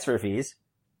on transfer fees,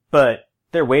 but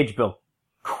their wage bill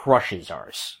crushes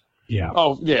ours. Yeah.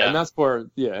 Oh yeah, and that's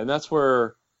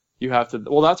where you have to.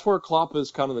 Well, that's where Klopp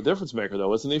is kind of the difference maker,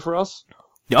 though, isn't he, for us?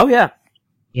 Oh yeah.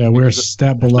 Yeah, we're a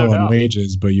step below in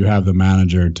wages, but you have the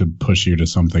manager to push you to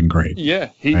something great. Yeah,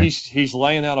 he's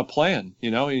laying out a plan.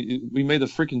 You know, we made the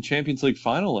freaking Champions League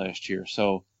final last year,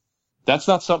 so that's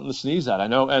not something to sneeze at. I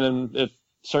know, and then if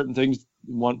certain things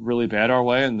went really bad our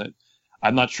way, and that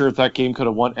I'm not sure if that game could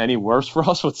have went any worse for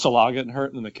us with Salah getting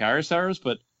hurt and the Karius errors,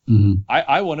 but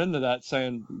I went into that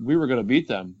saying we were going to beat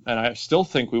them, and I still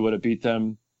think we would have beat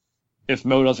them if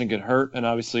Mo doesn't get hurt, and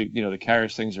obviously, the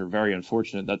Karras things are very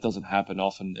unfortunate. That doesn't happen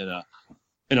often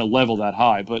in a level that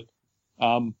high. But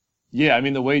yeah, I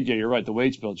mean the wage. Yeah, you're right. The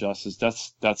wage bill, Justice.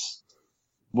 That's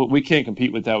what we can't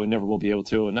compete with. That we never will be able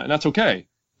to, and that's okay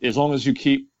as long as you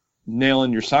keep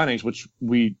nailing your signings, which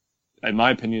we, in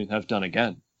my opinion, have done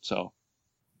again. So.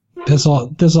 This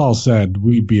all said,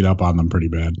 we beat up on them pretty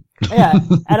bad. Yeah,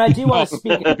 and I do want to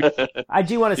speak. I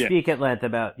do want to speak at length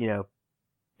about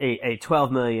a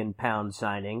 12 million pound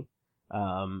signing.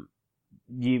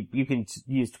 You can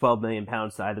use 12 million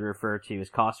pounds to either refer to his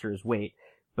cost or his weight,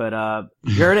 but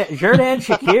Xherdan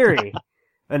Shaqiri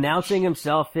announcing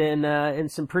himself in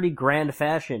some pretty grand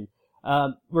fashion.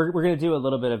 We're gonna do a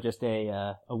little bit of just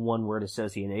a one word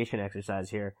association exercise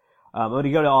here. I'm going to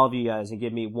go to all of you guys and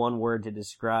give me one word to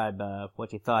describe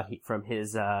what you thought from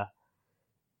his well,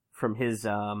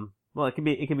 it could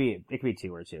be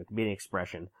 2 words too. It could be an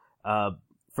expression.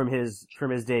 From his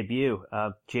debut.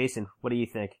 Jason, what do you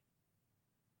think?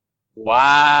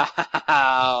 Wow.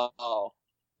 All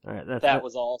right, that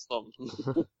was awesome.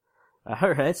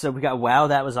 All right, so we got wow,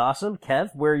 that was awesome.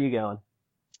 Kev, where are you going?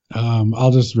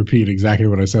 I'll just repeat exactly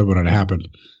what I said when it happened.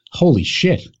 Holy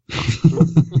shit.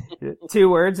 2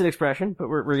 words, an expression, but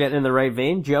we're getting in the right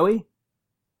vein. Joey?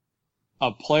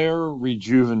 A player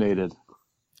rejuvenated.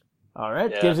 All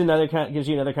right. Yeah. Gives you another kind of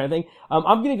thing.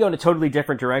 I'm going to go in a totally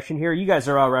different direction here. You guys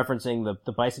are all referencing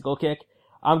the bicycle kick.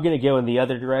 I'm going to go in the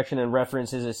other direction and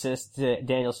reference his assist to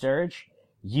Daniel Sturridge.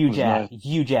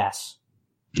 UJass.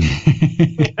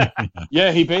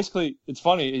 Yeah, it's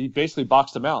funny, he basically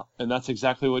boxed him out, and that's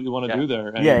exactly what you want to do there.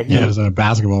 And it was a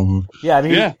basketball move. Yeah, I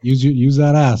mean, use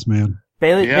that ass, man.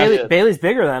 Bailey's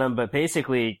bigger than him, but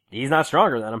basically he's not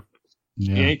stronger than him.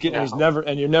 Yeah.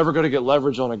 You're never going to get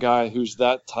leverage on a guy who's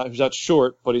that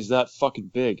short, but he's that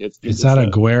fucking big. It's that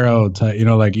Aguero type,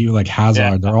 like Hazard.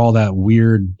 Yeah. They're all that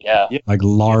weird, like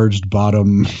large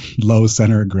bottom, low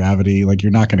center of gravity. Like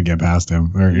you're not going to get past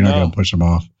him, or you're not going to push him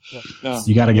off. No.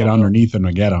 You got to get underneath him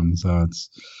to get him. So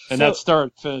that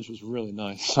start finish was really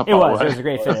nice. It was a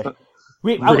great finish.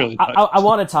 I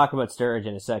want to talk about Sturridge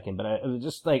in a second, but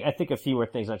I think a few more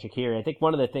things on Shaqiri. I think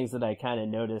one of the things that I kind of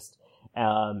noticed,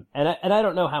 and I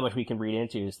don't know how much we can read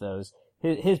into is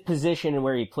his position and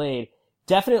where he played,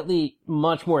 definitely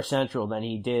much more central than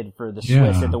he did for the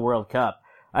Swiss at the World Cup.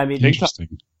 I mean,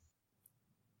 interesting.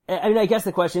 I guess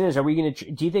the question is,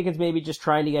 do you think it's maybe just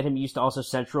trying to get him used to also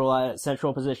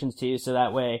central positions too, so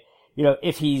that way,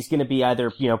 if he's going to be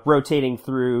either, rotating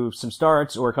through some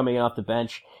starts or coming off the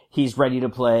bench, he's ready to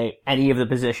play any of the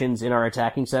positions in our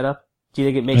attacking setup? Do you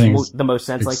think it makes the most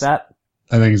sense like that?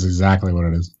 I think it's exactly what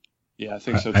it is. Yeah, I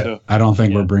think so too. I don't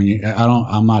think we're bringing,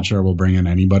 I'm not sure we'll bring in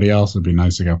anybody else. It'd be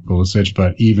nice to get Pulisic,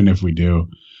 but even if we do,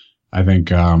 I think,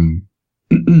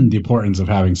 the importance of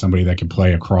having somebody that can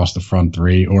play across the front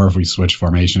three, or if we switch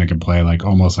formation, it can play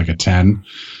almost like a 10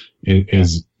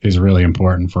 is really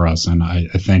important for us. And I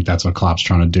think that's what Klopp's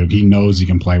trying to do. He knows he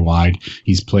can play wide.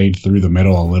 He's played through the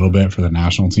middle a little bit for the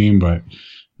national team, but,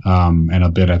 and a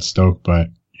bit at Stoke, but,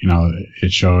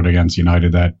 it showed against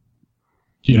United that,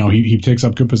 he takes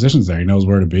up good positions there. He knows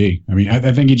where to be. I mean,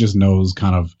 I think he just knows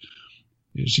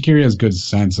Shaqiri has good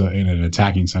sense in an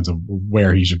attacking sense of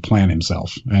where he should plan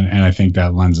himself. And I think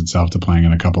that lends itself to playing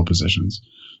in a couple positions.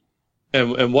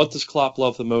 And what does Klopp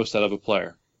love the most out of a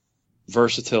player?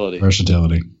 Versatility. Yeah.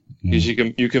 Because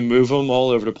you can move him all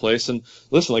over the place. And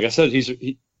listen, like I said, he's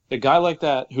a guy like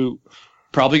that who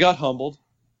probably got humbled.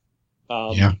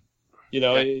 It's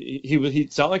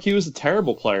not like he was a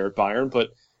terrible player at Bayern, but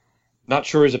not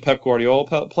sure he's a Pep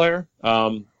Guardiola player.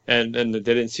 And they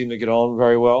didn't seem to get on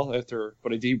very well after,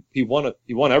 but he won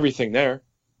everything there.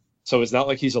 So it's not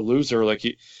like he's a loser.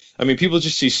 People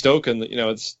just see Stoke and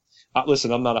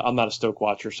listen, I'm not a Stoke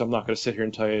watcher, so I'm not going to sit here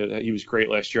and tell you that he was great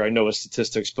last year. I know his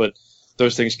statistics, but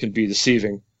those things can be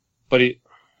deceiving. But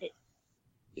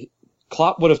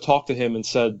Klopp would have talked to him and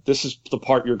said, "This is the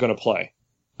part you're going to play."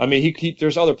 I mean,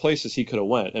 there's other places he could have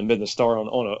went and been the star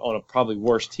on a probably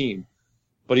worse team,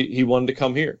 but he wanted to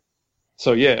come here.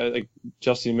 So yeah,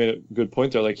 Justin made a good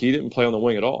point there. He didn't play on the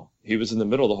wing at all. He was in the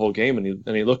middle the whole game, and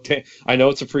he looked. I know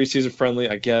it's a preseason friendly,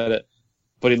 I get it,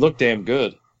 but he looked damn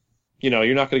good.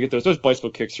 You're not going to get those bicycle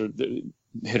kicks are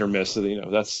hit or miss. So,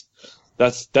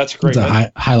 that's great. It's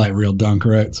a highlight reel dunk,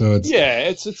 right? So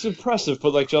it's impressive.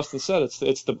 But like Justin said, it's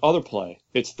the other play.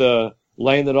 It's the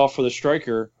laying it off for the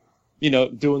striker.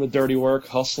 Doing the dirty work,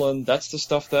 hustling. That's the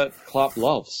stuff that Klopp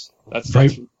loves. That's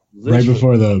right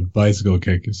before the bicycle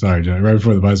kick. Sorry, Johnny. Right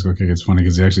before the bicycle kick, it's funny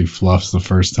because he actually fluffs the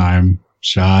first time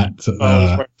shot. His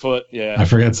right foot, yeah. I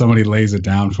forget, somebody lays it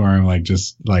down for him, like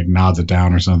just like nods it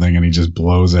down or something, and he just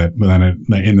blows it. But then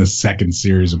in the second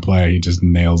series of play, he just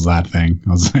nails that thing.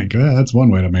 I was like, that's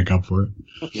one way to make up for it.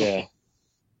 Yeah.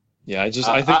 Yeah,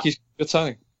 I think he's a good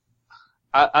signing.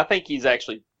 I think he's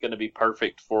actually going to be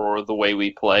perfect for the way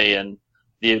we play and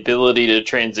the ability to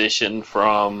transition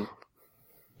from,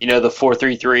 the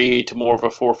 4-3-3 to more of a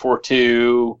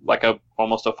 4-4-2, like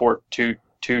almost a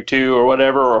 4-2-2-2 or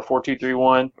whatever, or a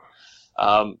 4-2-3-1,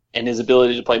 and his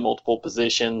ability to play multiple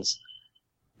positions.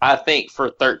 I think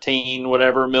for 13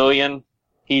 whatever million,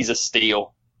 he's a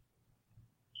steal.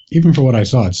 Even for what I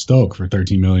saw at Stoke for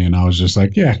 13 million, I was just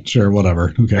like, yeah, sure, whatever.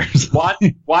 Who cares? Why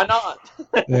not?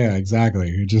 Yeah,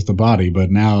 exactly. Just a body.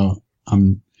 But now I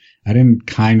didn't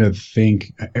kind of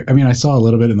think. I mean, I saw a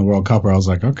little bit in the World Cup where I was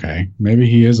like, okay, maybe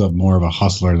he is more of a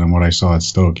hustler than what I saw at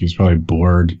Stoke. He's probably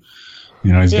bored.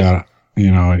 He's got,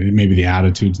 maybe the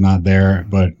attitude's not there.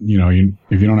 But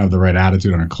if you don't have the right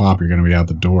attitude on a Klopp, you're going to be out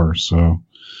the door. So.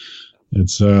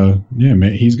 It's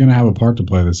he's going to have a part to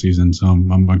play this season, so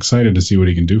I'm excited to see what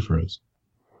he can do for us.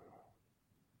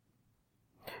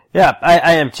 Yeah,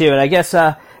 I am too, and I guess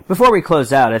before we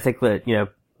close out, I think that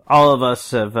all of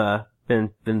us have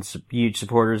been huge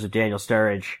supporters of Daniel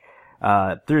Sturridge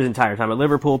through his entire time at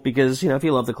Liverpool because if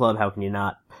you love the club, how can you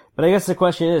not? But I guess the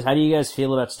question is, how do you guys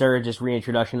feel about Sturridge's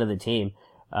reintroduction to the team?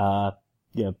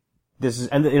 This is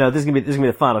gonna be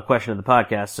the final question of the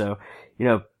podcast, so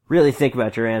really think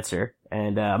about your answer.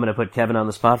 And I'm going to put Kevin on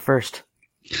the spot first.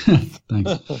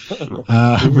 Thanks.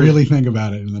 Really think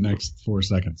about it in the next 4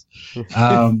 seconds.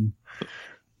 I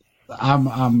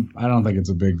don't think it's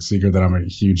a big secret that I'm a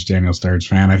huge Daniel Sturridge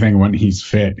fan. I think when he's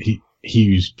fit,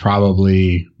 he's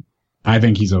probably, I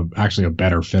think he's actually a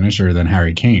better finisher than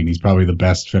Harry Kane. He's probably the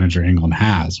best finisher England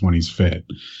has when he's fit.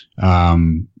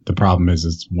 The problem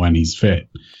is when he's fit.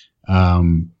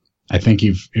 I think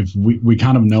if we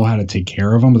kind of know how to take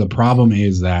care of him, but the problem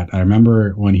is that I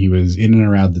remember when he was in and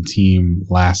around the team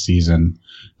last season,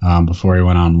 before he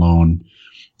went on loan,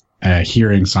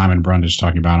 hearing Simon Brundage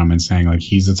talking about him and saying like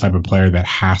he's the type of player that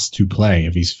has to play.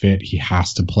 If he's fit, he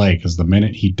has to play, because the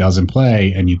minute he doesn't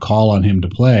play and you call on him to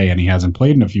play and he hasn't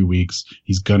played in a few weeks,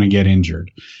 he's going to get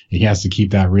injured. He has to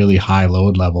keep that really high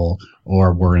load level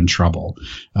or we're in trouble.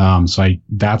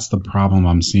 That's the problem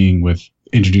I'm seeing with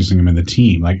introducing him in the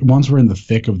team. Like once we're in the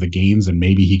thick of the games and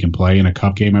maybe he can play in a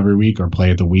cup game every week or play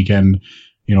at the weekend,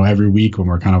 every week when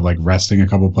we're kind of like resting a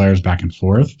couple of players back and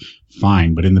forth,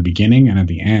 fine. But in the beginning and at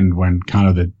the end, when kind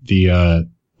of the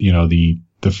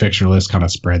fixture list kind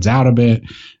of spreads out a bit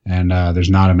and there's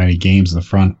not as many games in the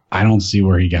front, I don't see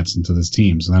where he gets into this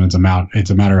team. So then it's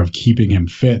a matter of keeping him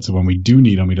fit, so when we do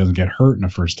need him, he doesn't get hurt in the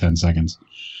first 10 seconds.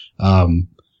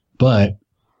 But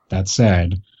that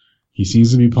said, he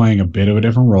seems to be playing a bit of a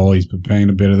different role. He's been playing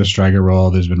a bit of the striker role.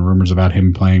 There's been rumors about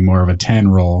him playing more of a 10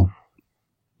 role.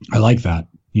 I like that.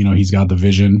 He's got the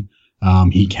vision.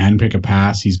 He can pick a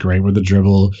pass. He's great with the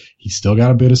dribble. He's still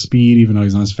got a bit of speed, even though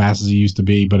he's not as fast as he used to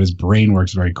be, but his brain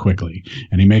works very quickly.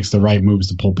 And he makes the right moves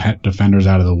to pull defenders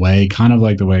out of the way, kind of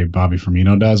like the way Bobby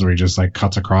Firmino does, where he just like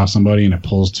cuts across somebody and it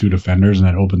pulls two defenders and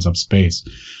that opens up space.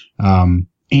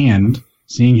 And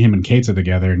seeing him and Keita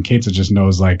together, and Keita just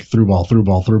knows like through ball,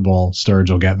 Sturridge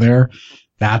will get there.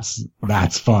 That's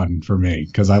fun for me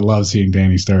because I love seeing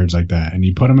Danny Sturridge like that. And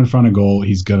you put him in front of goal,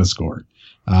 he's gonna score.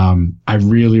 I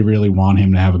really, really want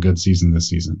him to have a good season this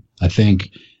season. I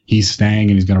think he's staying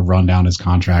and he's gonna run down his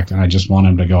contract, and I just want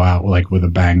him to go out like with a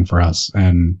bang for us.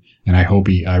 And I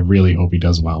really hope he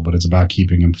does well. But it's about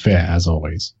keeping him fit as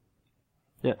always.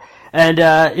 Yeah,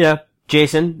 and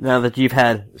Jason, now that you've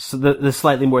had the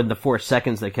slightly more than the 4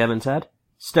 seconds that Kevin's had,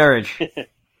 Sturridge.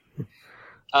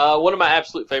 One of my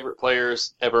absolute favorite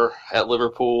players ever at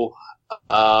Liverpool.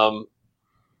 I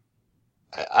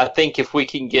think if we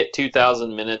can get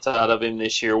 2,000 minutes out of him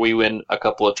this year, we win a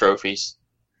couple of trophies.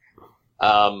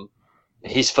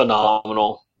 He's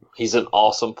phenomenal. He's an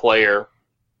awesome player.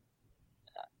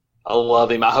 I love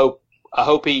him. I hope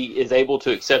he is able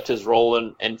to accept his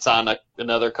role and sign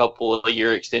another couple of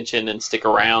year extension and stick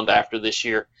around after this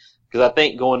year. Because I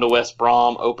think going to West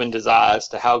Brom opened his eyes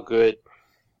to how good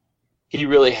he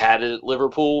really had it at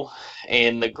Liverpool,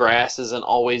 and the grass isn't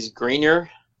always greener.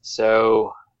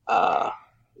 So,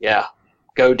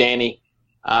 go Danny.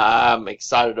 I'm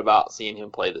excited about seeing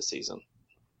him play this season.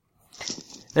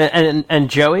 And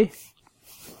Joey?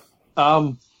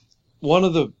 One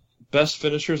of the best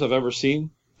finishers I've ever seen,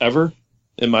 ever,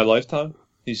 in my lifetime.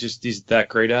 He's that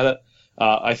great at it.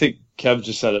 I think Kev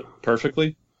just said it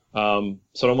perfectly. So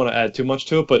I don't want to add too much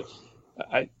to it, but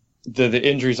the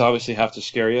injuries obviously have to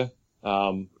scare you.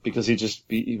 because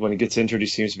when he gets injured, he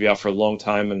seems to be out for a long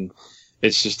time, and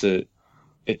it's just it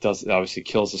obviously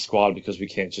kills the squad because we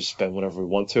can't just spend whatever we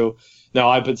want to. Now,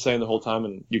 I've been saying the whole time,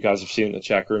 and you guys have seen it in the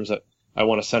chat rooms, that I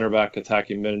want a center back,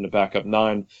 attacking mid, and a backup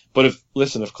 9. But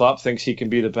if Klopp thinks he can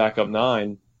be the backup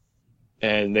 9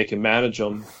 and they can manage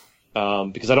him,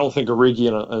 because I don't think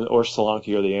Origi or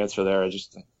Solanke are the answer there.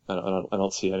 I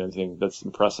don't see anything that's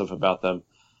impressive about them.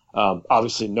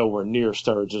 Obviously, nowhere near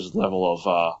Sturridge's level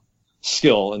of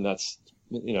skill, and that's,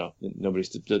 nobody's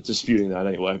disputing that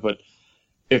anyway. But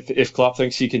if Klopp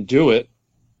thinks he can do it,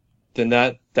 then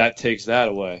that takes that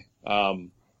away.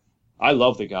 I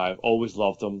love the guy. I've always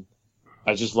loved him.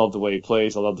 I just love the way he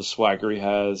plays. I love the swagger he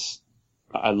has.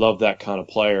 I love that kind of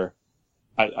player.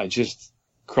 I just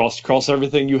cross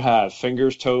everything you have,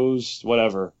 fingers, toes,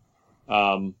 whatever.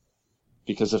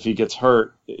 Because if he gets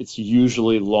hurt, it's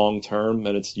usually long term,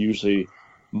 and it's usually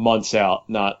months out.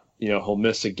 Not, he'll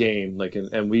miss a game.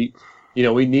 And we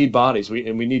need bodies. We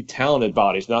need talented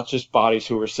bodies, not just bodies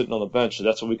who are sitting on the bench. So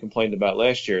that's what we complained about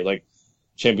last year. Like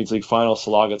Champions League final,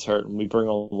 Salah gets hurt, and we bring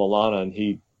on Lallana, and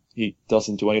he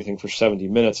doesn't do anything for 70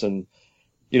 minutes. And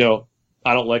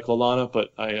I don't like Lallana, but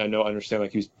I understand,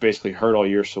 like, he was basically hurt all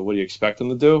year, so what do you expect him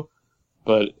to do?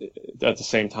 But at the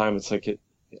same time, it's like,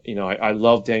 I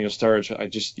love Daniel Sturridge.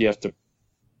 You have to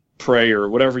pray or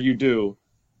whatever you do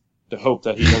to hope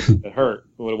that he doesn't get hurt.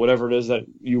 Whatever it is that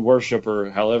you worship or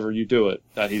however you do it,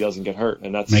 that he doesn't get hurt.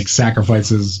 And that's, make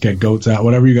sacrifices, get goats out,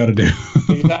 whatever you got to do.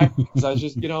 Exactly. I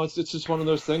just, it's just one of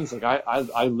those things. Like,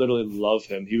 I literally love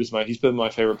him. He's been my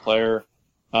favorite player.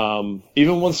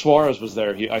 Even when Suarez was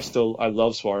there, I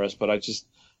love Suarez, but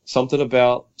something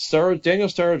about Daniel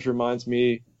Sturridge reminds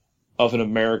me of an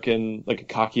American, like a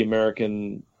cocky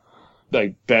American,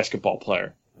 like, basketball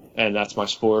player. And that's my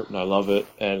sport, and I love it,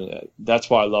 and that's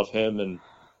why I love him.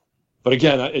 But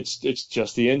again, it's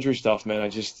just the injury stuff, man.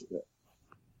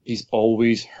 He's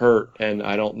always hurt, and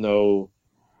I don't know.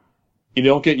 You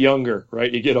don't get younger,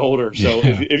 right? You get older. So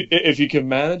if you can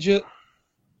manage it,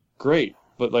 great.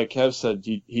 But like Kev said,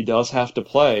 he does have to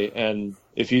play, and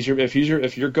if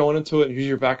you're going into it and he's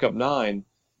your backup 9,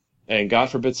 and God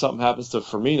forbid something happens to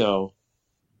Firmino,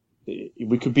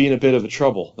 we could be in a bit of a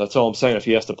trouble. That's all I'm saying, if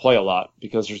he has to play a lot,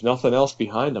 because there's nothing else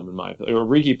behind him in my opinion.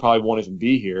 Origi probably won't even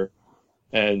be here,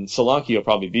 and Solanke will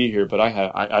probably be here, but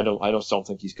I just don't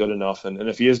think he's good enough. And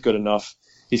if he is good enough,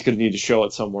 he's going to need to show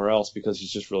it somewhere else because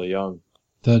he's just really young.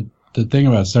 The thing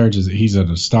about Sturridge is that he's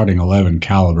a starting 11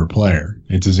 caliber player.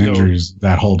 It's his injuries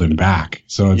that hold him back.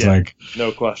 So it's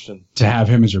no question. To have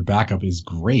him as your backup is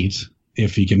great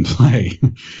if he can play.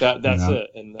 That's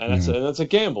it, and that's a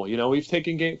gamble. We've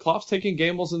taken Klopp's taken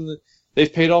gambles, and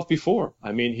they've paid off before.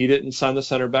 I mean, he didn't sign the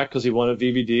center back because he wanted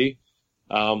VVD.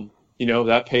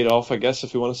 That paid off, I guess,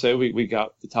 if we want to say. We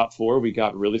got the top 4. We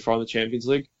got really far in the Champions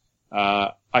League.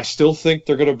 I still think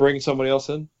they're going to bring somebody else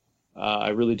in. I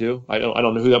really do. I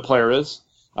don't know who that player is.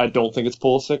 I don't think it's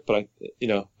Pulisic, but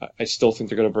I still think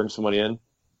they're going to bring somebody in.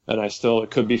 And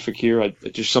it could be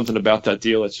Fekir. Just something about that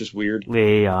deal that's just weird.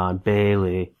 Leon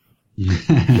Bailey.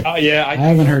 I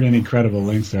haven't heard any credible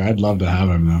links there. I'd love to have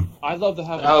him, though. I'd love to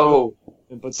have him. Oh,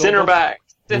 center back.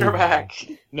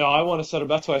 No, I want a center.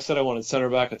 That's why I said I wanted center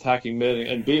back, attacking mid,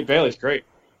 and Bailey's great.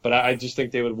 But I just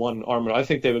think they would want an arm. I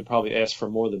think they would probably ask for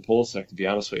more than Pulisic, to be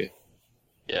honest with you.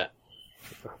 Yeah.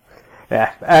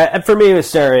 Yeah, for me with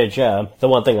Sturridge, the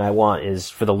one thing I want is,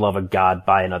 for the love of God,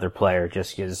 buy another player,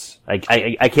 just because I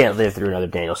can't live through another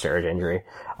Daniel Sturridge injury.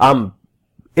 I'm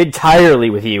entirely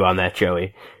with you on that,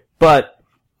 Joey. But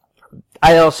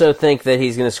I also think that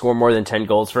he's going to score more than 10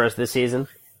 goals for us this season,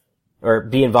 or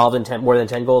be involved in more than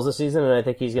 10 goals this season, and I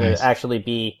think he's going to actually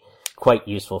be quite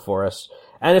useful for us.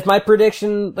 And if my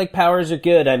prediction powers are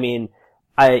good, I mean,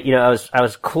 I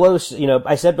was close.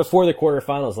 I said before the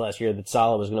quarterfinals last year that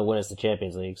Salah was going to win us the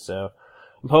Champions League, so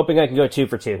I'm hoping I can go 2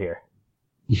 for 2 here.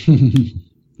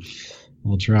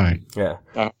 We'll try. Yeah.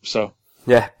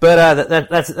 Yeah, but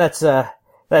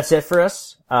that's it for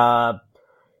us. We're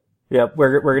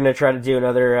going to try to do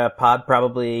another pod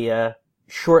probably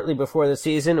shortly before the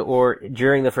season or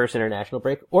during the first international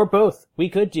break, or both. We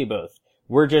could do both.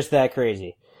 We're just that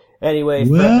crazy. Anyway.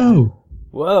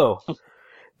 Whoa.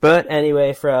 But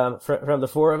anyway, from the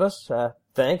 4 of us,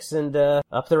 thanks, and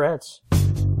up the Reds.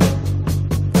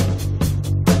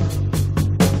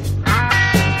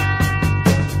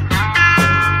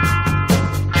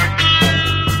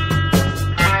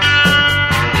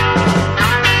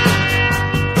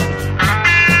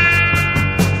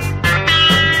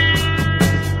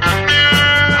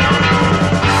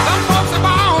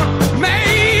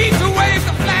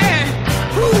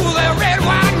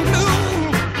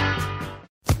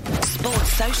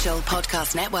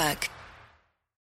 Podcast Network.